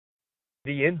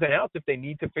the ins and outs if they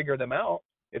need to figure them out,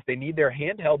 if they need their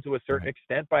hand held to a certain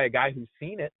extent by a guy who's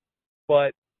seen it.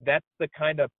 But that's the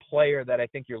kind of player that I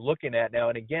think you're looking at now.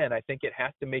 And again, I think it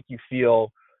has to make you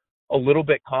feel a little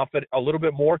bit confident, a little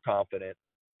bit more confident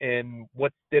in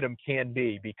what Stidham can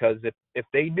be, because if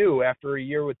they knew after a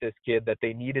year with this kid that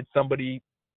they needed somebody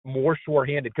more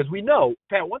sure-handed, because we know,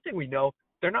 Pat, one thing we know,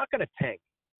 they're not going to tank.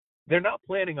 They're not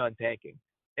planning on tanking.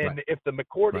 And if the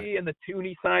McCourty and the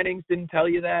Tooney signings didn't tell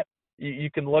you that, you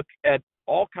can look at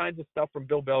all kinds of stuff from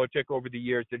Bill Belichick over the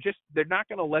years. They're not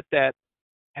going to let that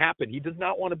happen. He does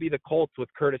not want to be the Colts with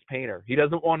Curtis Painter. He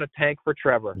doesn't want to tank for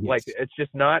Trevor. Yes. Like, it's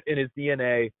just not in his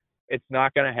DNA. It's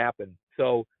not going to happen.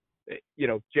 So,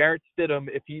 Jarrett Stidham,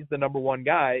 if he's the number one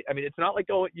guy, I mean, it's not like,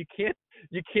 you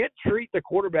can't treat the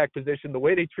quarterback position the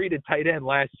way they treated tight end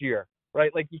last year,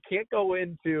 right? Like, you can't go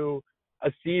into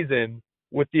a season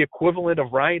with the equivalent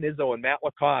of Ryan Izzo and Matt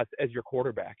LaCosse as your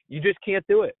quarterback. You just can't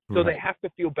do it. So they have to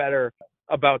feel better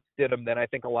about Stidham than I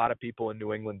think a lot of people in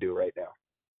New England do right now.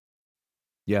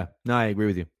 Yeah, no, I agree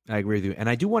with you. And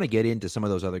I do want to get into some of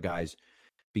those other guys,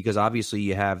 because obviously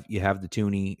you have the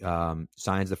Tooney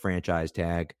signs the franchise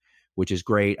tag, which is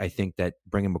great. I think that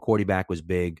bringing McCourty back was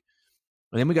big.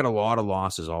 And then we got a lot of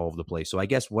losses all over the place. So I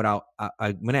guess I'm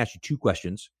going to ask you two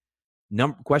questions.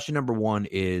 Question number one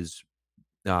is,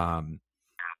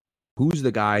 who's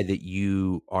the guy that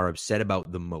you are upset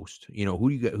about the most? Who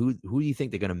do you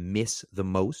think they're going to miss the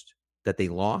most that they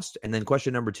lost? And then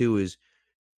question number two is,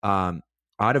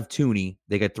 out of Tooney,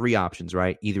 they got three options,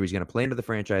 right? Either he's going to play under the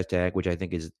franchise tag, which I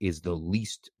think is the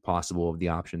least possible of the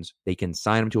options. They can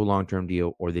sign him to a long-term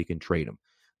deal, or they can trade him.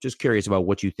 Just curious about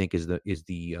what you think is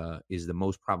the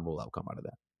most probable outcome out of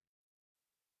that.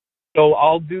 So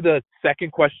I'll do the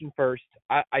second question first.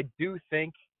 I do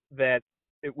think that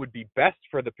it would be best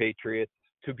for the Patriots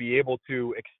to be able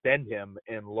to extend him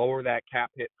and lower that cap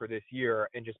hit for this year,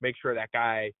 and just make sure that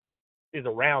guy is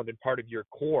around and part of your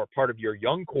core, part of your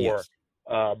young core. Yes.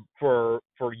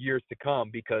 For years to come,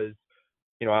 because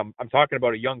I'm talking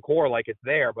about a young core like it's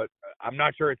there, but I'm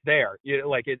not sure it's there.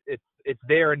 It's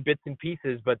there in bits and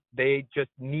pieces, but they just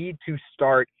need to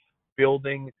start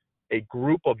building a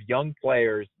group of young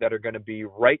players that are going to be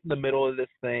right in the middle of this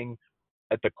thing,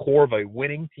 at the core of a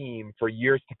winning team for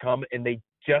years to come, and they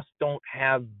just don't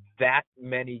have that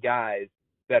many guys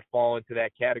that fall into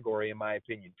that category, in my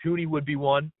opinion. Tooney would be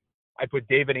one. I put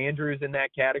David Andrews in that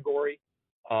category.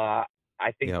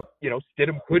 I think,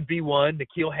 Stidham could be one.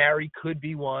 N'Keal Harry could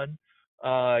be one.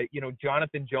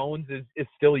 Jonathan Jones is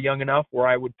still young enough where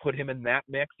I would put him in that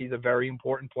mix. He's a very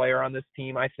important player on this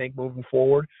team, I think, moving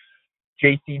forward.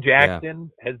 J.C.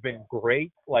 Jackson has been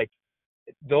great. Like,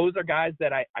 those are guys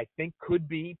that I think could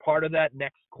be part of that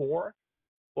next core,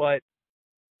 but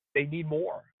they need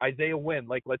more. Isaiah Wynn,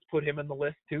 let's put him in the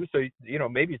list too. So,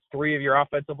 maybe it's three of your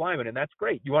offensive linemen, and that's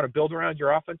great. You want to build around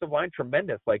your offensive line?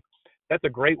 Tremendous. That's a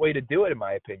great way to do it, in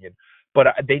my opinion. But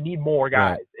they need more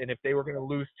guys. Right. And if they were going to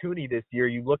lose Tooney this year,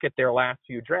 you look at their last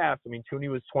few drafts. I mean, Tooney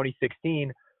was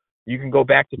 2016. You can go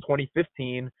back to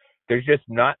 2015. There's just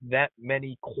not that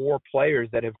many core players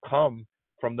that have come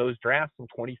from those drafts from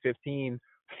 2015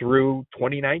 through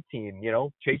 2019.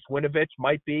 Chase Winovich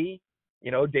might be,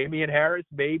 Damian Harris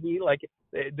maybe. Like,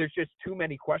 there's just too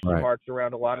many question marks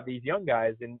around a lot of these young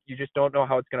guys, and you just don't know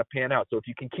how it's going to pan out. So if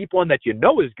you can keep one that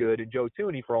is good in Joe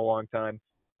Thuney for a long time,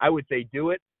 I would say do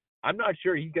it. I'm not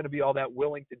sure he's going to be all that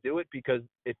willing to do it because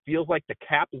it feels like the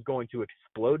cap is going to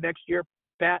explode next year,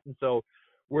 Pat. And so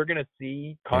we're going to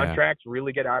see contracts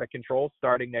really get out of control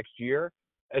starting next year,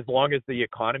 as long as the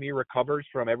economy recovers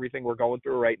from everything we're going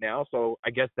through right now. So I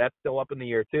guess that's still up in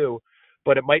the air too,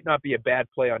 but it might not be a bad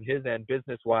play on his end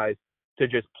business-wise to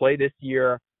just play this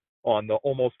year on the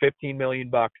almost $15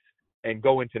 million and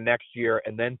go into next year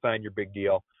and then sign your big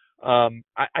deal. I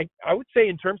would say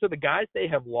in terms of the guys they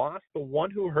have lost, the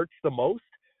one who hurts the most,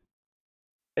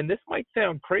 and this might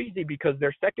sound crazy because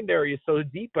their secondary is so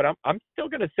deep, but I'm still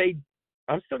going to say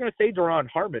Duron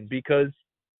Harmon because,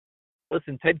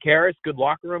 listen, Ted Karras, good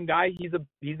locker room guy.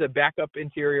 He's a backup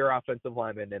interior offensive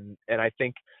lineman, and I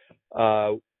think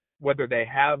whether they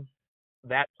have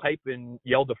that type in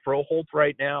Yelda Froholt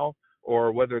right now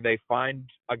or whether they find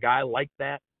a guy like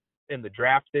that in the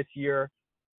draft this year,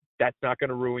 that's not going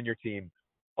to ruin your team.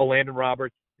 Landon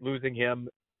Roberts, losing him,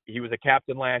 he was a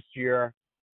captain last year.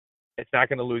 It's not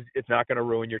going to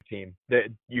ruin your team.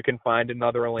 You can find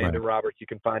another Landon Roberts. You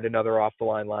can find another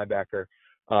off-the-line linebacker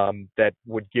that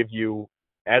would give you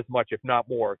as much, if not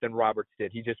more, than Roberts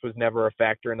did. He just was never a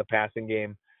factor in the passing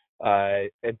game.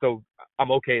 And so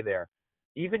I'm okay there.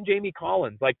 Even Jamie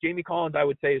Collins, I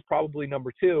would say is probably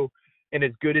number 2. And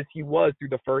as good as he was through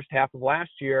the first half of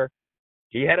last year,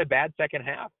 he had a bad second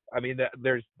half. I mean,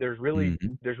 there's really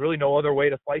no other way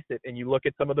to slice it. And you look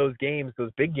at some of those games,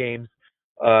 those big games,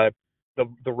 the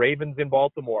Ravens in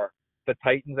Baltimore, the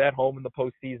Titans at home in the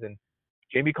postseason.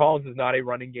 Jamie Collins is not a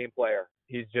running game player.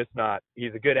 He's just not.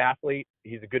 He's a good athlete.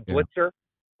 He's a good blitzer.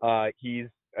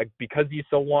 Because he's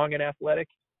so long and athletic,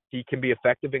 he can be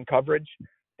effective in coverage,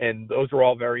 and those are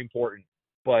all very important.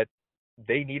 But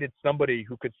they needed somebody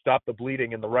who could stop the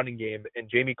bleeding in the running game, and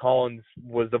Jamie Collins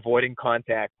was avoiding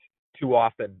contact too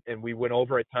often, and we went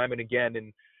over it time and again,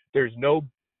 and there's no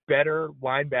better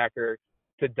linebacker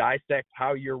to dissect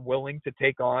how you're willing to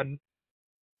take on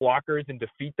blockers and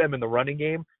defeat them in the running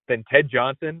game than Ted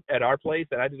Johnson at our place.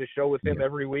 And I did a show with him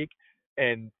every week,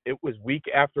 and it was week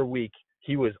after week.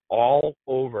 He was all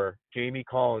over Jamie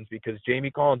Collins because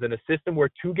Jamie Collins, in a system where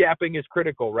two-gapping is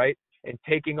critical, right, and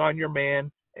taking on your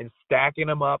man and stacking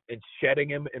him up and shedding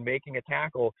him and making a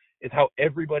tackle is how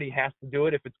everybody has to do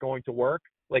it if it's going to work.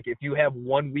 Like, if you have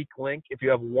one weak link, if you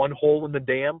have one hole in the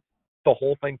dam, the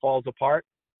whole thing falls apart.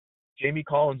 Jamie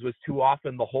Collins was too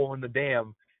often the hole in the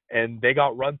dam, and they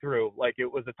got run through like it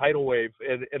was a tidal wave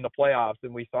in the playoffs,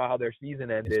 and we saw how their season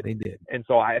ended. Yes, they did. And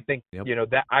so I think,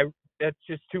 that's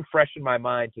just too fresh in my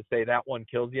mind to say that one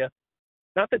kills you.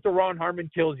 Not that Duron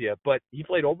Harmon kills you, but he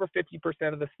played over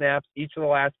 50% of the snaps each of the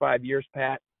last 5 years,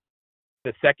 Pat.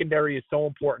 The secondary is so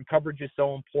important. Coverage is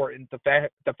so important. The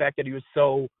fact that he was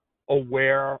so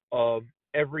aware of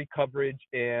every coverage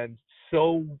and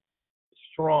so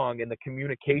strong in the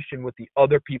communication with the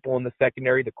other people in the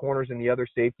secondary, the corners and the other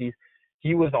safeties.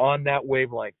 He was on that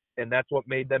wavelength, and that's what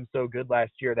made them so good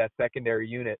last year, that secondary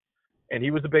unit. And he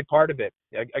was a big part of it.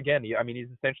 Again, he's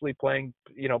essentially playing,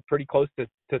 pretty close to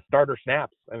starter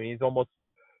snaps. I mean, he's almost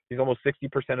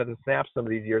 60% of the snaps some of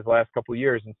these years, the last couple of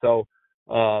years. And so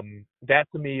that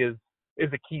to me is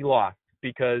a key loss,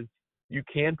 because you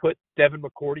can put Devin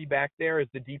McCourty back there as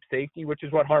the deep safety, which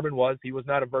is what Harmon was. He was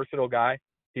not a versatile guy.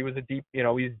 He was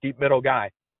he's a deep middle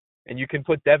guy. And you can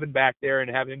put Devin back there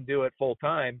and have him do it full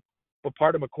time. But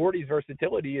part of McCourty's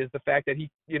versatility is the fact that he,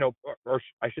 or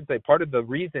I should say, part of the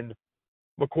reason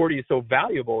McCourty is so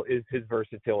valuable is his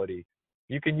versatility.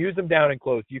 You can use him down and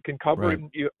close. You can cover him.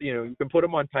 You can put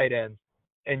him on tight ends,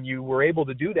 and you were able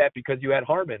to do that because you had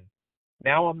Harmon.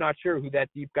 Now I'm not sure who that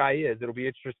deep guy is. It'll be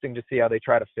interesting to see how they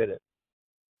try to fit it.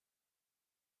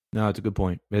 No, it's a good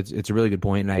point. It's a really good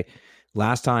point. And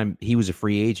last time he was a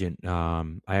free agent,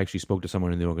 I actually spoke to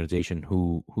someone in the organization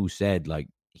who said, like,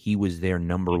 he was their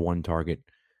number one target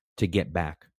to get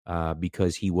back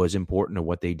because he was important to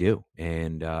what they do.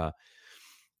 And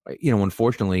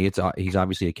unfortunately, he's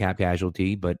obviously a cap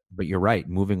casualty, but you're right.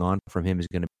 Moving on from him is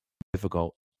going to be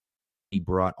difficult. He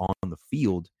brought on the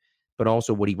field, but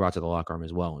also what he brought to the locker room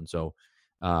as well. And so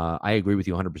I agree with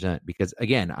you 100% because,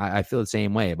 again, I feel the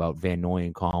same way about Van Noy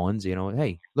and Collins.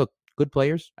 Hey, look, good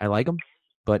players. I like them,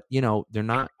 but they're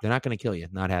not going to kill you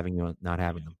not having them.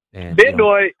 And Van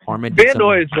Noy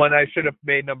is one I should have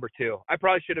made number 2. I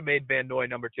probably should have made Van Noy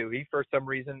number 2. He, for some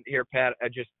reason here, Pat, I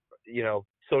just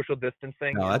social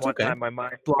distancing. No, and that's one okay. time my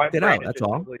mind Blocked it brain out. is That's just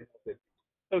all. completely melted.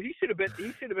 So he should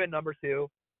have been number 2.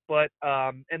 But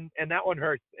and that one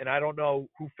hurts. And I don't know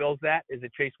who fills that. Is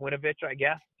it Chase Winovich, I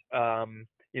guess?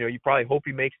 You probably hope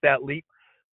he makes that leap.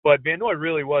 But Van Noy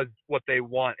really was what they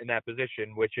want in that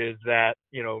position, which is that,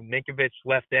 Ninkovich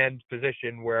left end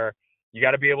position where you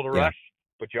got to be able to rush,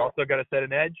 but you also got to set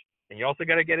an edge, and you also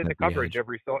got to get into coverage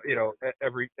every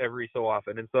so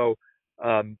often. And so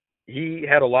he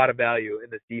had a lot of value in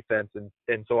this defense,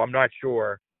 and so I'm not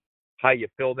sure how you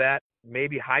fill that.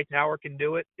 Maybe Hightower can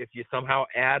do it if you somehow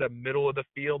add a middle of the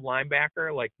field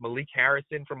linebacker like Malik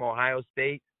Harrison from Ohio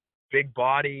State, big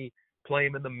body. Play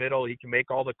him in the middle. He can make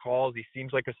all the calls. He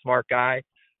seems like a smart guy.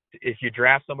 If you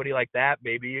draft somebody like that,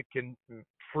 maybe it can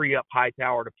free up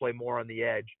Hightower to play more on the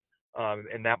edge,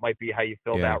 and that might be how you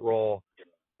fill that role.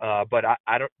 But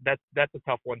I don't. That's a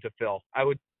tough one to fill. I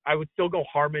would still go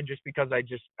Harmon just because I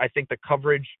think the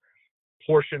coverage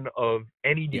portion of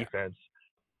any defense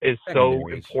is so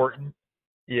important.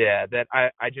 Yeah, that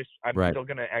I'm still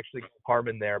gonna actually go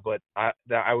Harmon there, but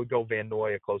I would go Van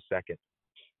Noy a close second.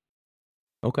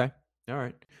 Okay. All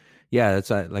right. Yeah, that's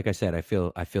like I said. I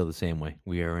feel the same way.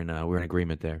 We're in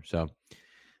agreement there. So,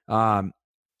 I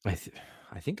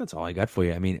think that's all I got for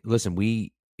you. I mean, listen,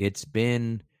 it's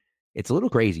a little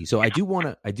crazy. So I do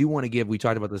want to give. We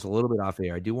talked about this a little bit off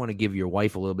air. I do want to give your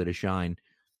wife a little bit of shine.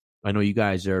 I know you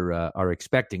guys are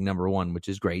expecting number 1, which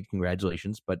is great.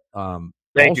 Congratulations. But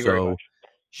thank you very much.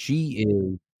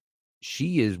 She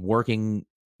is working,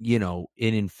 in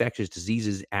infectious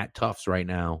diseases at Tufts right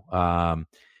now.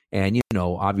 And,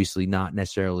 obviously not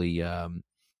necessarily, I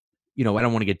don't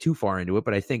want to get too far into it,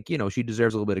 but I think, she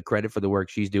deserves a little bit of credit for the work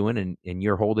she's doing, and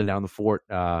you're holding down the fort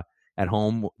at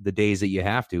home the days that you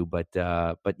have to. But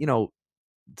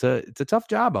it's a tough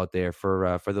job out there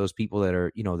for those people that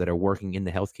are, that are working in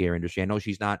the healthcare industry. I know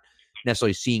she's not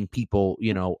necessarily seeing people,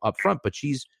 up front, but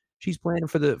she's planning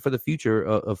for the future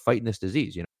of fighting this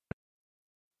disease,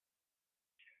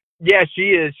 Yeah,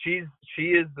 she is.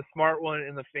 She is the smart one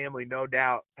in the family, no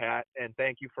doubt, Pat. And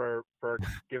thank you for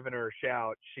giving her a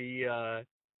shout.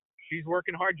 She's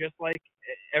working hard, just like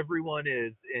everyone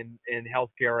is in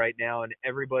healthcare right now, and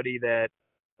everybody that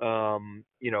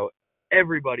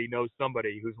everybody knows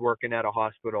somebody who's working at a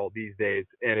hospital these days,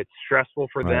 and it's stressful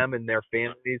for them and their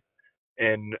families.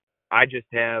 And I just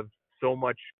have so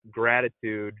much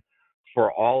gratitude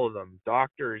for all of them,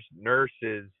 doctors,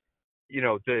 nurses,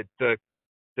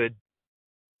 the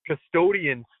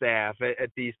custodian staff at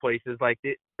these places. Like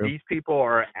these people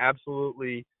are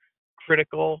absolutely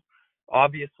critical,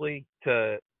 obviously,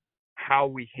 to how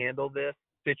we handle this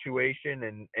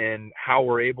situation and how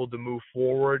we're able to move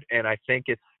forward. And I think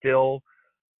it's still,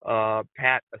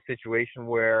 Pat, a situation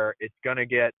where it's going to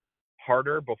get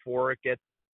harder before it gets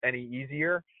any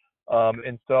easier.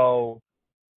 And so,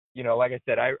 like I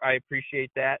said, I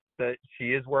appreciate that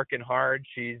she is working hard.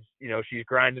 She's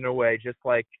grinding away, just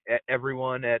like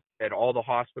everyone at all the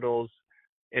hospitals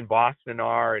in Boston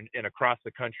are and across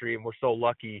the country. And we're so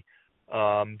lucky,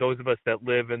 those of us that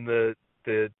live in the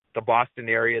Boston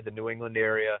area, the New England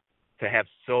area, to have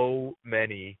so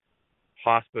many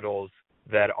hospitals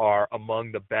that are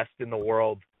among the best in the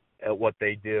world at what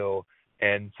they do.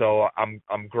 And so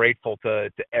I'm grateful to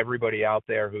everybody out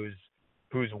there who's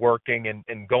working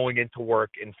and going into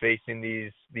work and facing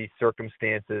these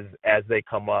circumstances as they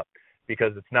come up,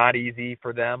 because it's not easy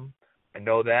for them. I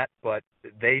know that, but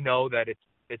they know that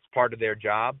it's part of their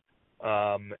job.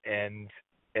 And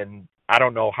I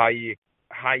don't know how you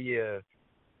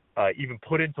even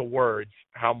put into words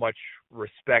how much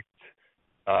respect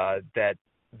that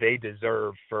they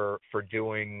deserve for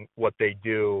doing what they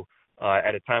do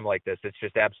at a time like this. It's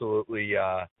just absolutely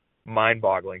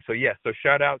mind-boggling. So so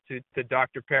shout out to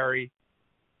Dr. Perry.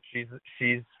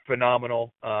 She's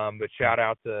phenomenal. But shout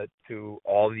out to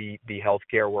all the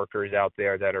healthcare workers out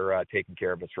there that are taking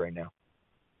care of us right now.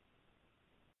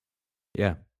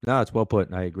 Yeah, no, it's well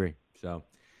put. I agree. So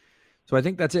I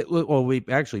think that's it. Well, we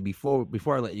actually before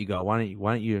I let you go, why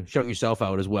don't you shout yourself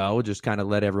out as well? Just kind of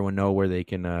let everyone know where they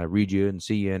can read you and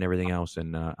see you and everything else.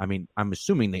 And I mean, I'm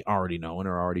assuming they already know and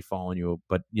are already following you,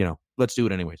 but let's do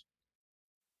it anyways.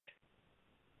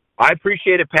 I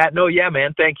appreciate it, Pat. No, yeah,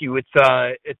 man. Thank you. It's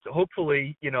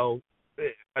hopefully,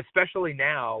 especially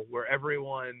now where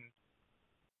everyone,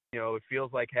 it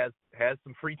feels like has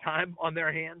some free time on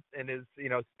their hands and is,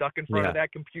 stuck in front of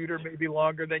that computer maybe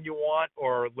longer than you want,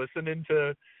 or listening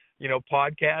to,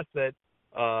 podcasts that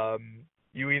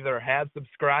you either have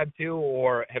subscribed to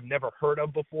or have never heard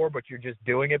of before, but you're just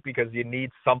doing it because you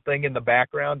need something in the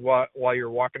background while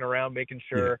you're walking around, making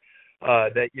sure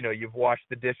that, you know, you've washed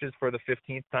the dishes for the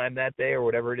 15th time that day or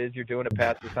whatever it is you're doing to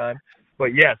pass the time.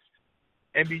 But yes,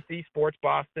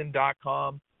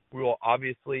 NBCSportsBoston.com. We will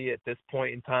obviously, at this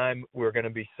point in time, we're going to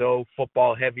be so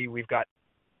football heavy. We've got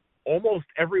almost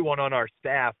everyone on our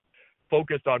staff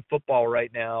focused on football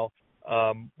right now,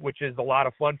 which is a lot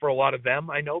of fun for a lot of them,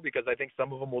 I know, because I think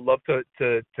some of them would love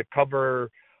to cover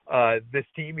this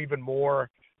team even more.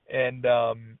 And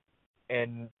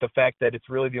the fact that it's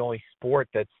really the only sport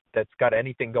that's got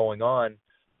anything going on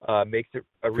makes it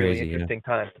a really interesting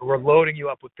time. So we're loading you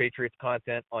up with Patriots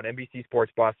content on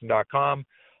NBCSportsBoston.com.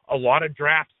 A lot of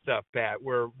draft stuff, Pat.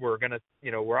 We're gonna,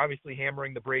 you know, we're obviously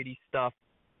hammering the Brady stuff,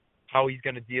 how he's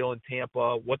going to deal in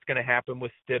Tampa, what's going to happen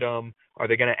with Stidham, are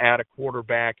they going to add a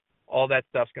quarterback? All that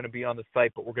stuff's going to be on the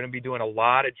site, but we're going to be doing a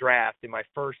lot of drafts. In my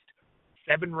first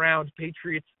 7-round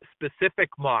Patriots-specific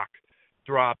mock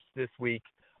drops this week.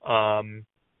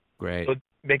 Great. So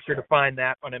make sure to find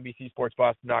that on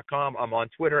NBCSportsBoston.com. I'm on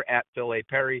Twitter at Phil A.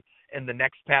 Perry. And the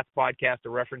next Pats podcast, I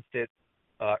referenced it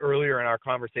earlier in our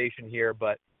conversation here,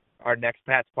 but our next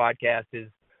Pats podcast is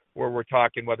where we're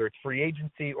talking whether it's free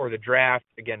agency or the draft.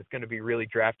 Again, it's going to be really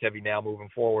draft heavy now moving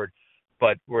forward,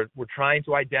 but we're trying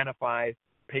to identify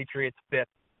Patriots fit,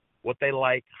 what they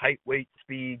like, height, weight,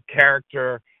 speed,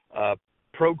 character,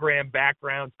 program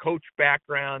backgrounds, coach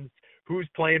backgrounds, who's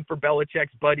playing for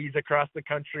Belichick's buddies across the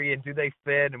country, and do they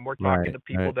fit? And we're talking to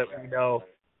people that we know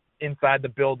inside the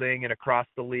building and across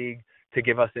the league to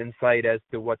give us insight as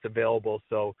to what's available.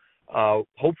 So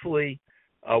hopefully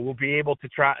we'll be able to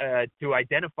try to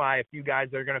identify a few guys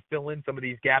that are going to fill in some of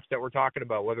these gaps that we're talking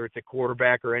about, whether it's a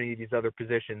quarterback or any of these other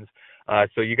positions.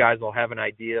 So you guys will have an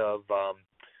idea of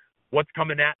what's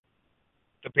coming at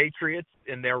the Patriots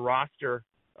in their roster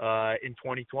in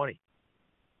 2020.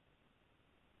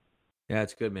 Yeah,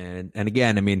 it's good, man. And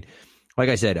again, I mean, like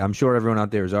I said, I'm sure everyone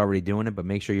out there is already doing it, but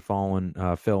make sure you're following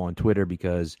Phil on Twitter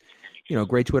because, you know,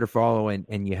 great Twitter follow,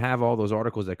 and you have all those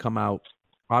articles that come out.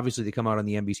 Obviously, they come out on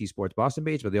the NBC Sports Boston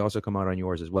page, but they also come out on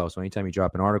yours as well. So anytime you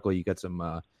drop an article, you got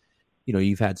some, you know,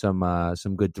 you've had some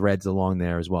good threads along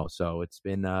there as well. So it's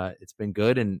been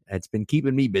good, and it's been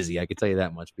keeping me busy. I can tell you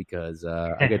that much because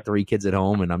I got 3 kids at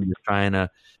home, and I'm just trying to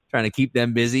keep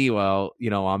them busy while, you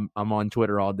know, I'm on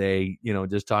Twitter all day, you know,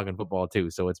 just talking football too.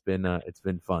 So it's been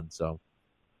fun. So,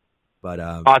 but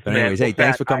awesome, but anyways, man. hey,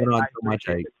 thanks for coming on so much.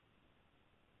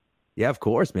 Yeah, of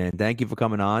course, man. Thank you for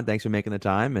coming on. Thanks for making the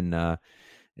time, and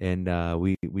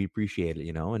we appreciate it,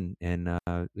 you know, and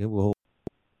we'll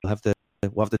have to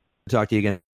talk to you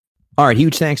again. All right,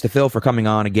 huge thanks to Phil for coming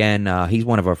on again. He's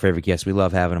one of our favorite guests. We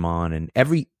love having him on, and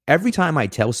every time I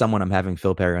tell someone I'm having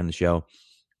Phil Perry on the show,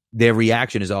 their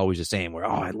reaction is always the same. Where,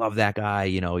 I love that guy.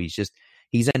 You know,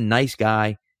 he's a nice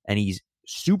guy, and he's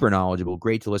super knowledgeable,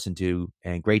 great to listen to,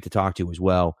 and great to talk to as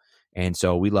well. And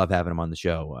so we love having him on the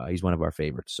show. He's one of our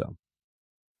favorites.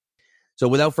 So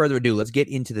without further ado, let's get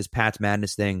into this Pat's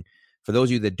Madness thing. For those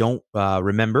of you that don't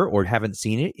remember or haven't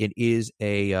seen it, it is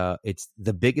it's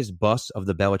the biggest bust of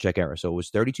the Belichick era. So it was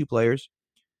 32 players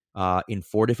in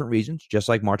 4 different regions, just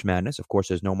like March Madness. Of course,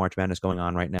 there's no March Madness going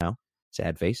on right now.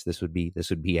 Sad face. This would be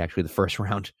actually the first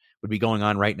round would be going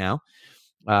on right now.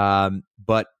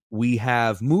 But we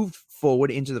have moved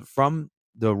forward from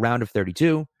the round of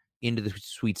 32 into the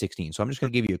Sweet 16. So I'm just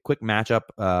going to give you a quick matchup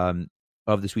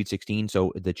of the Sweet 16.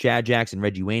 So the Chad Jackson,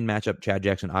 Reggie Wayne matchup. Chad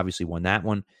Jackson obviously won that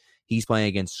one. He's playing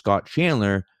against Scott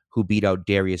Chandler, who beat out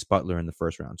Darius Butler in the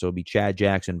first round. So it'll be Chad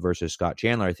Jackson versus Scott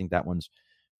Chandler. I think that one's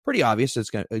pretty obvious. It's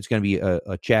gonna be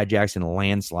a Chad Jackson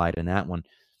landslide in that one.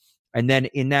 And then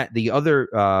in that, the other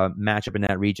matchup in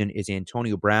that region is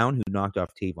Antonio Brown, who knocked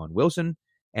off Tavon Wilson,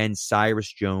 and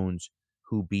Cyrus Jones,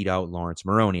 who beat out Lawrence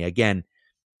Maroney. Again,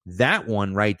 that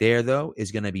one right there, though,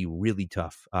 is going to be really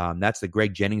tough. That's the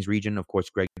Greg Jennings region. Of course,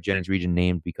 Greg Jennings region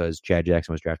named because Chad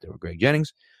Jackson was drafted over Greg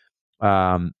Jennings.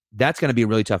 That's going to be a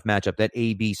really tough matchup. That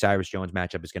AB Cyrus Jones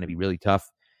matchup is going to be really tough.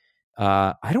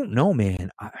 I don't know,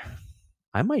 man.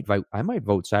 I might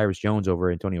vote Cyrus Jones over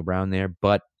Antonio Brown there,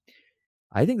 but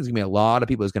I think there's going to be a lot of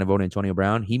people that's going to vote Antonio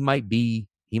Brown. He might be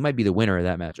the winner of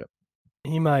that matchup.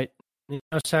 He might. You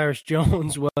know, Cyrus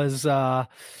Jones was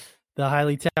the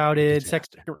highly touted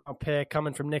second-round pick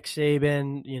coming from Nick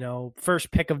Saban. You know,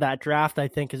 first pick of that draft, I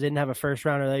think, because they didn't have a first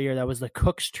rounder that year. That was the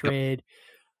Cooks trade.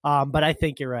 But I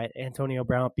think you're right, Antonio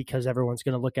Brown, because everyone's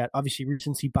going to look at, obviously,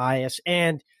 recency bias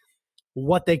and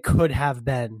what they could have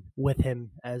been with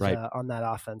him as on that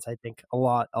offense. I think a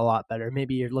lot better.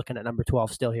 Maybe you're looking at number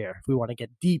 12 still here if we want to get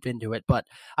deep into it. But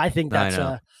I think that's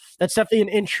definitely an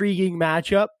intriguing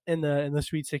matchup in the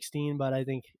Sweet 16. But I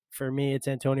think for me, it's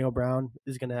Antonio Brown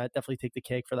is going to definitely take the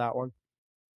cake for that one.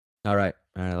 All right,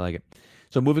 I like it.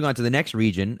 So moving on to the next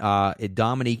region,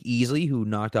 Dominique Easley, who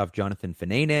knocked off Jonathan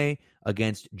Fanene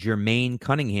against Jermaine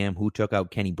Cunningham, who took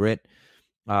out Kenny Britt.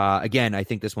 Again, I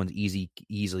think this one's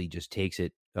easily just takes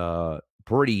it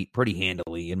pretty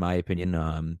handily, in my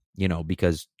opinion.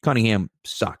 Because Cunningham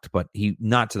sucked, but he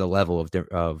not to the level of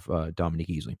Dominique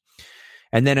Easley.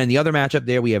 And then in the other matchup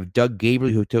there, we have Doug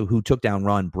Gabriel, who took down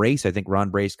Ron Brace. I think Ron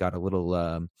Brace got a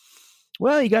little.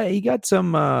 He got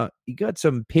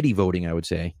some pity voting, I would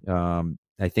say.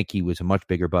 I think he was a much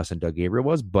bigger bust than Doug Gabriel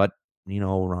was, but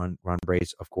Ron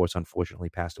Brace, of course, unfortunately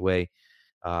passed away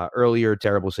earlier.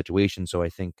 Terrible situation, so I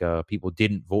think people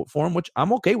didn't vote for him, which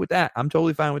I'm okay with that. I'm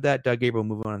totally fine with that. Doug Gabriel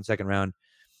moving on in the second round,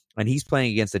 and he's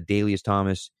playing against Adalius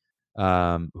Thomas,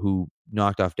 who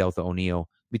knocked off Deltha O'Neal.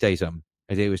 Let me tell you something,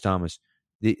 Adalius Thomas.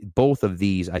 Both of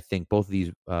these are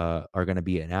going to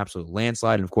be an absolute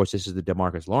landslide. And, of course, this is the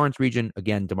DeMarcus Lawrence region.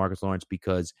 Again, DeMarcus Lawrence,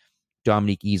 because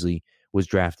Dominique Easley was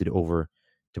drafted over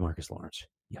DeMarcus Lawrence.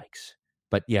 Yikes.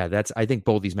 But, yeah, I think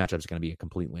both these matchups are going to be a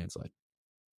complete landslide.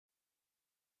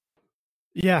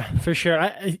 Yeah, for sure.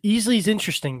 Easley's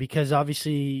interesting because,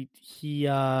 obviously, he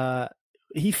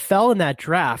fell in that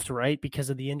draft, right,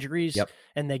 because of the injuries. Yep.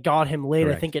 And they got him late,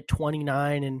 Correct. I think, at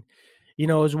 29. And it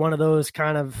was one of those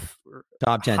kind of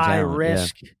top 10 high talent,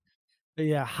 risk,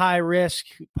 high risk,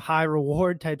 high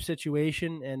reward type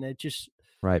situation, and it just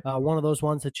one of those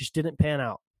ones that just didn't pan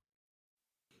out.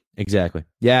 Exactly.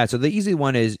 Yeah. So the Easley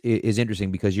one is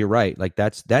interesting because you're right. Like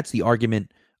that's the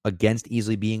argument against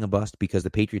Easley being a bust, because the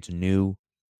Patriots knew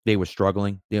they were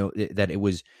struggling. That it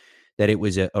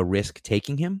was a risk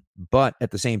taking him, but at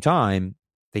the same time,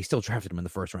 they still drafted him in the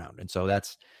first round, and so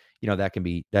that's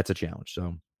a challenge.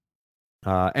 So.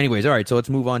 Anyways, all right, so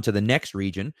let's move on to the next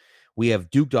region. We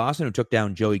have Duke Dawson, who took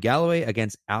down Joey Galloway,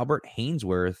 against Albert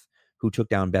Hainsworth, who took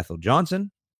down Bethel Johnson.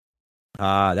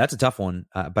 That's a tough one,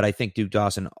 but I think Duke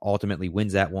Dawson ultimately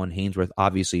wins that one. Hainsworth,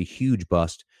 obviously a huge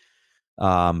bust,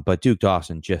 but Duke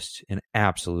Dawson, just an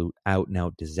absolute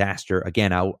out-and-out disaster.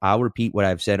 Again, I'll repeat what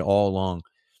I've said all along.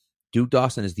 Duke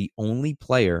Dawson is the only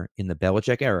player in the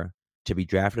Belichick era to be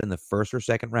drafted in the first or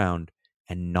second round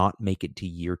and not make it to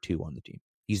year 2 on the team.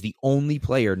 He's the only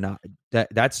player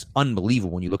that's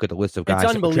unbelievable when you look at the list of guys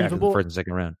that were drafted in the first and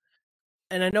second round.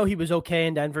 And I know he was okay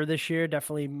in Denver this year,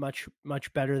 definitely much,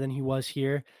 much better than he was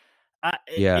here.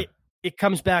 It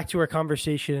comes back to our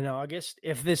conversation in August.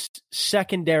 If this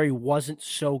secondary wasn't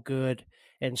so good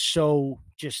and so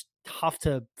just tough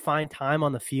to find time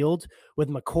on the field with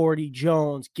McCourty,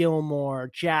 Jones,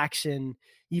 Gilmore, Jackson,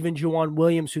 even Juwan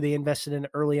Williams, who they invested in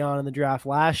early on in the draft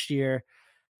last year,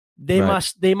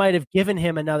 they might have given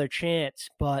him another chance,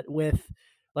 but with,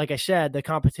 like I said, the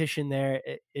competition there,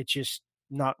 it's just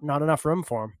not enough room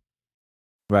for him.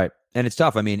 Right. And it's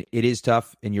tough. I mean, it is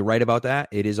tough, and you're right about that.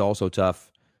 It is also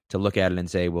tough to look at it and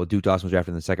say, well, Duke Dawson was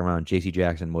drafted in the second round. J.C.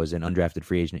 Jackson was an undrafted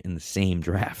free agent in the same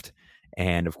draft.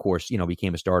 And, of course,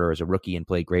 became a starter as a rookie and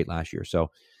played great last year.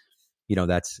 So,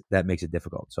 that makes it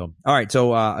difficult. So, all right.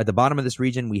 So, at the bottom of this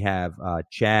region, we have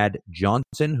Chad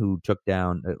Johnson, who took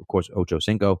down, of course, Ocho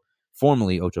Cinco,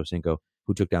 formerly Ocho Cinco,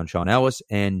 who took down Sean Ellis,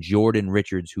 and Jordan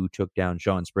Richards, who took down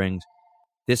Sean Springs.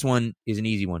 This one is an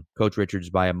easy one. Coach Richards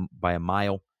by a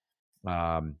mile.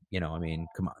 Come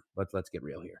on, let's get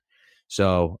real here.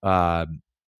 So,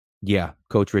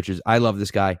 Coach Richards. I love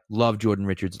this guy. Love Jordan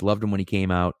Richards. Loved him when he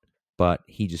came out, but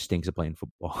he just stinks at playing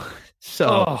football.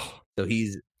 So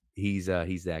he's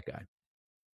that guy.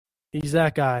 He's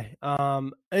that guy.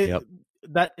 Yep.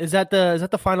 Is that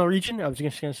the final region? I was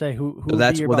just going to say who. So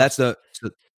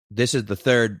this is the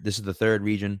third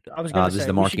region. I was going to say this is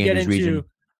the Mark Andrews region.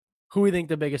 Who we think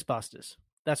the biggest bust is?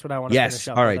 That's what I want to finish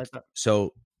up. All right.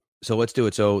 So let's do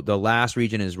it. So the last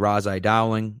region is Razai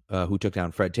Dowling, who took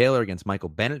down Fred Taylor, against Michael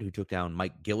Bennett, who took down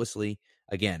Mike Gillisley.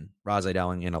 Again, Razai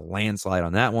Dowling in a landslide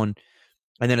on that one.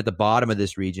 And then at the bottom of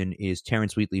this region is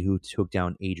Terrence Wheatley, who took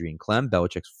down Adrian Clem,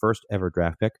 Belichick's first ever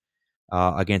draft pick,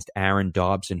 against Aaron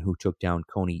Dobson, who took down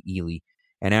Coney Ely.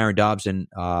 And Aaron Dobson,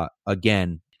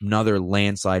 again, another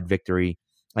landslide victory.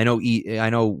 I know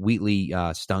Wheatley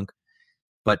stunk,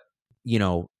 but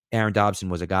Aaron Dobson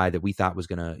was a guy that we thought was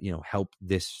going to help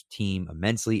this team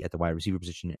immensely at the wide receiver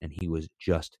position, and he was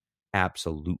just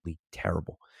absolutely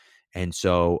terrible. And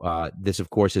so this, of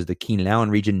course, is the Keenan Allen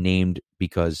region, named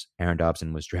because Aaron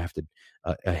Dobson was drafted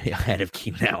ahead of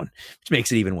Keenan Allen, which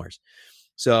makes it even worse.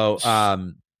 So, all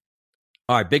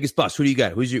right, biggest bust. Who do you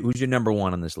got? Who's your number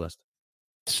one on this list?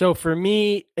 So for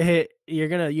me, you're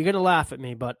gonna laugh at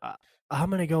me, but I'm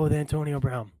gonna go with Antonio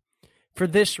Brown for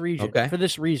this region. Okay. For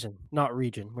this reason, not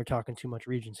region. We're talking too much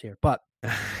regions here, but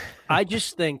I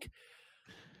just think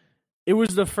it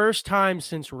was the first time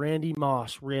since Randy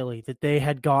Moss, really, that they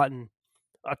had gotten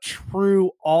a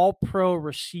true all-pro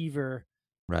receiver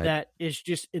Right. that is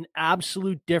just an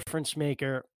absolute difference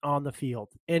maker on the field.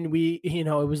 And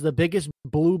it was the biggest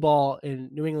blue ball in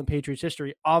New England Patriots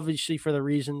history, obviously for the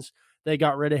reasons they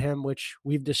got rid of him, which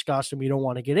we've discussed and we don't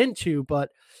want to get into. But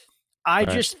I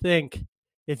just think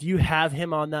if you have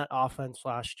him on that offense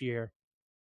last year,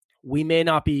 we may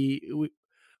not be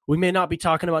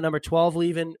talking about number 12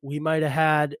 leaving. We might have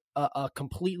had a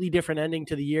completely different ending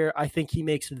to the year. I think he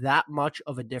makes that much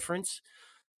of a difference.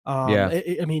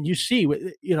 I mean, you see,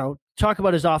 talk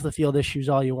about his off the field issues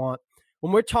all you want.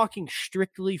 When we're talking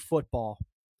strictly football,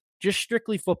 just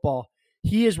strictly football,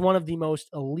 he is one of the most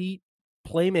elite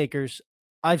playmakers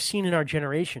I've seen in our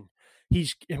generation. He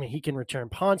can return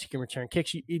punts, he can return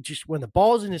kicks. He just, when the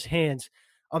ball's in his hands,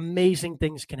 amazing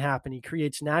things can happen. He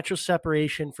creates natural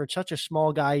separation for such a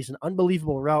small guy. He's an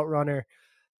unbelievable route runner.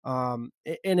 And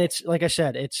it's, like I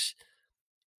said,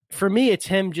 for me, it's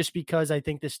him just because I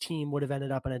think this team would have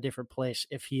ended up in a different place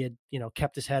if he had,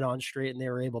 kept his head on straight and they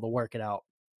were able to work it out.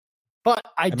 But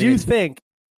I do think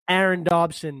Aaron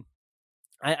Dobson,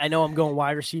 I know I'm going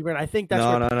wide receiver, and I think that's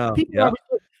no. People yeah.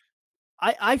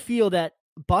 I feel that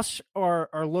busts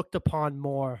are looked upon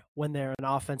more when they're an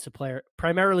offensive player,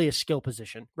 primarily a skill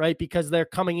position, right? Because they're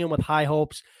coming in with high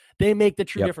hopes. They make the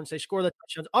true difference. They score the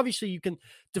touchdowns. Obviously,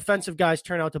 defensive guys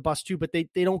turn out to bust too, but they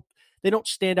don't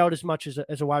stand out as much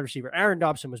as a wide receiver. Aaron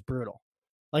Dobson was brutal.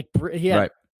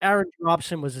 Aaron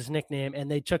Dobson was his nickname, and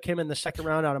they took him in the second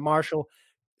round out of Marshall.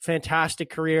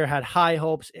 Fantastic career, had high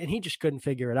hopes, and he just couldn't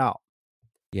figure it out.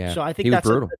 Yeah. So I think that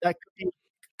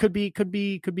could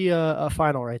be a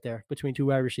final right there between two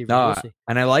wide receivers. No, we'll see.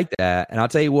 And I like that. And I'll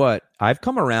tell you what, I've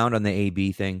come around on the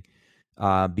AB thing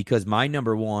because my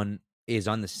number one is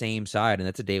on the same side, and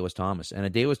that's Addaeus Thomas.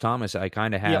 And Addaeus Thomas, I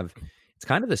kind of have. Yep. It's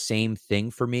kind of the same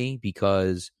thing for me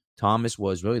because Thomas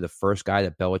was really the first guy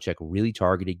that Belichick really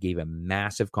targeted, gave a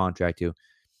massive contract to.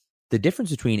 The difference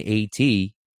between AT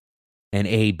and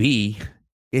AB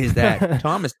is that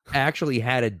Thomas actually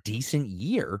had a decent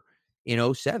year in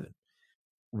 2007,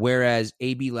 whereas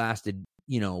AB lasted,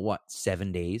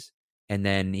 7 days, and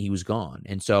then he was gone.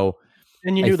 And so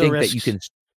and you knew the risks. That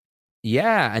you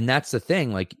can, and that's the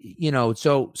thing.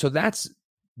 So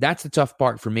that's the tough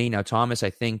part for me. Now, Thomas, I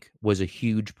think, was a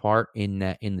huge part in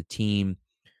the team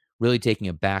really taking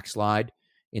a backslide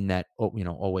in that,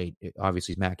 08,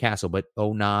 obviously it's Matt Castle, but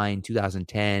 09,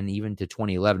 2010, even to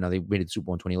 2011. Now, they made the Super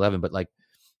Bowl in 2011, but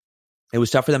it was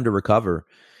tough for them to recover.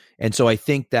 And so I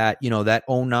think that, that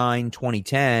 09,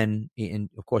 2010, and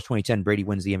of course 2010, Brady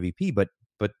wins the MVP, but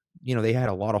they had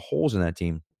a lot of holes in that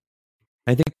team.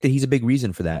 I think that he's a big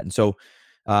reason for that. And so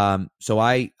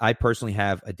I personally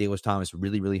have Addaeus Thomas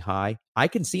really, really high. I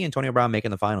can see Antonio Brown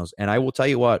making the finals. And I will tell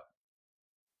you what,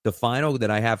 the final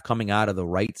that I have coming out of the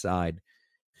right side,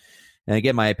 and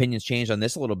again, my opinions changed on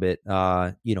this a little bit,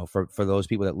 for those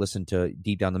people that listen to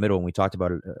Deep Down the Middle when we talked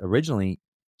about it originally,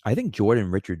 I think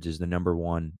Jordan Richards is the number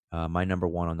one, my number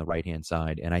one on the right-hand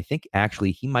side. And I think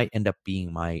actually he might end up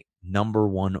being my number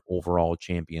one overall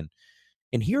champion.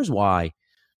 And here's why.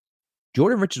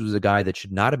 Jordan Richards was a guy that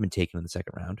should not have been taken in the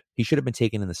second round. He should have been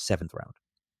taken in the seventh round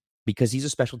because he's a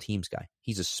special teams guy.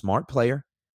 He's a smart player.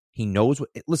 He knows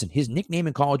listen, his nickname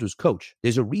in college was Coach.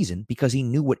 There's a reason, because he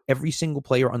knew what every single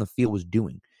player on the field was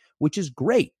doing, which is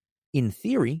great in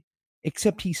theory,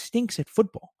 except he stinks at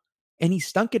football. And he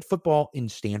stunk at football in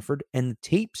Stanford, and the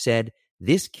tape said,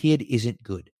 this kid isn't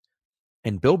good.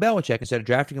 And Bill Belichick, instead of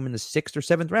drafting him in the 6th or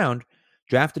 7th round,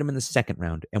 drafted him in the 2nd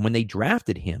round. And when they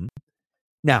drafted him,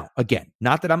 now, again,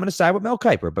 not that I'm going to side with Mel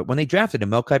Kiper, but when they drafted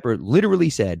him, Mel Kiper literally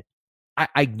said,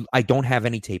 I don't have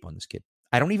any tape on this kid.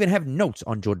 I don't even have notes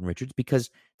on Jordan Richards because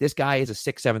this guy is a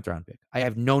 6th, 7th round pick. I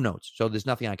have no notes, so there's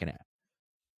nothing I can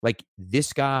add.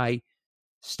 This guy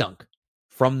stunk.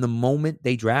 From the moment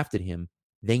they drafted him,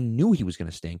 they knew he was going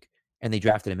to stink, and they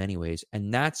drafted him anyways.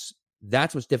 And that's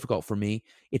what's difficult for me.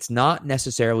 It's not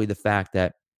necessarily the fact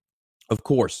that, of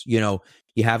course, you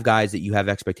have guys that you have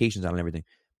expectations on and everything,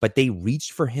 but they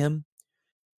reached for him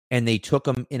and they took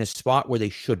him in a spot where they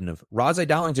shouldn't have. Ras-I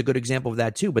Dowling's a good example of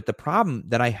that too. But the problem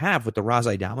that I have with the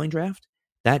Ras-I Dowling draft,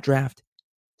 that draft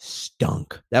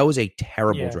stunk. That was a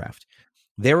terrible draft.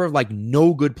 There were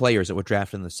no good players that were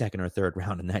drafted in the 2nd or 3rd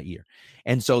round in that year.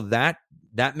 And so that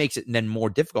makes it then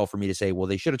more difficult for me to say, well,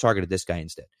 they should have targeted this guy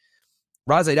instead.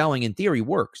 Ras-I Dowling in theory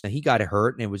works. Now he got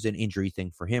hurt and it was an injury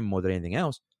thing for him more than anything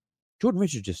else. Jordan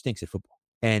Richards just stinks at football.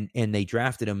 And they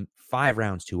drafted him 5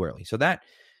 rounds too early. So that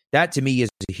to me is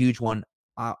a huge one.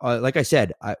 Like I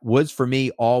said, was for me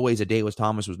always Addaeus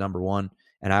Thomas was number one,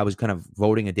 and I was kind of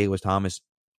voting Addaeus Thomas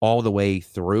all the way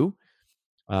through.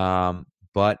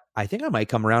 But I think I might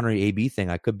come around on the AB thing.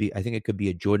 I think it could be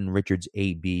a Jordan Richards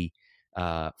AB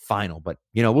final, but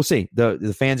we'll see.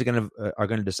 The fans are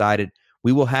gonna decide it.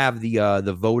 We will have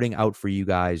the voting out for you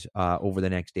guys over the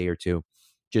next day or two,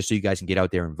 just so you guys can get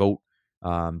out there and vote,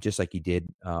 just like you did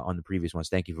on the previous ones.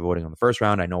 Thank you for voting on the first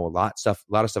round. I know a lot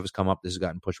of stuff has come up. This has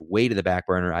gotten pushed way to the back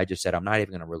burner. I just said I'm not even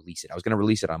going to release it. I was going to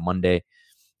release it on Monday,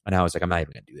 and I was like, I'm not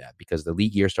even going to do that because the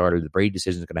league year started. The Brady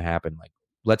decision is going to happen. Like,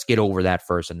 let's get over that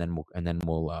first, and then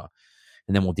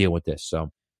we'll deal with this.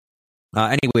 So.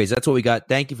 Anyways, that's what we got.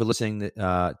 Thank you for listening.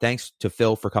 Thanks to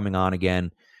Phil for coming on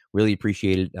again. Really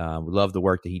appreciate it. We love the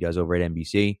work that he does over at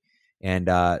NBC.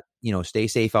 And stay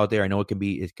safe out there. I know it can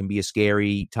be a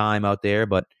scary time out there,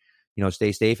 but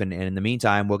stay safe. And in the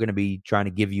meantime, we're going to be trying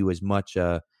to give you as much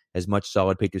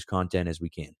solid Patriots content as we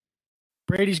can.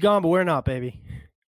 Brady's gone, but we're not, baby.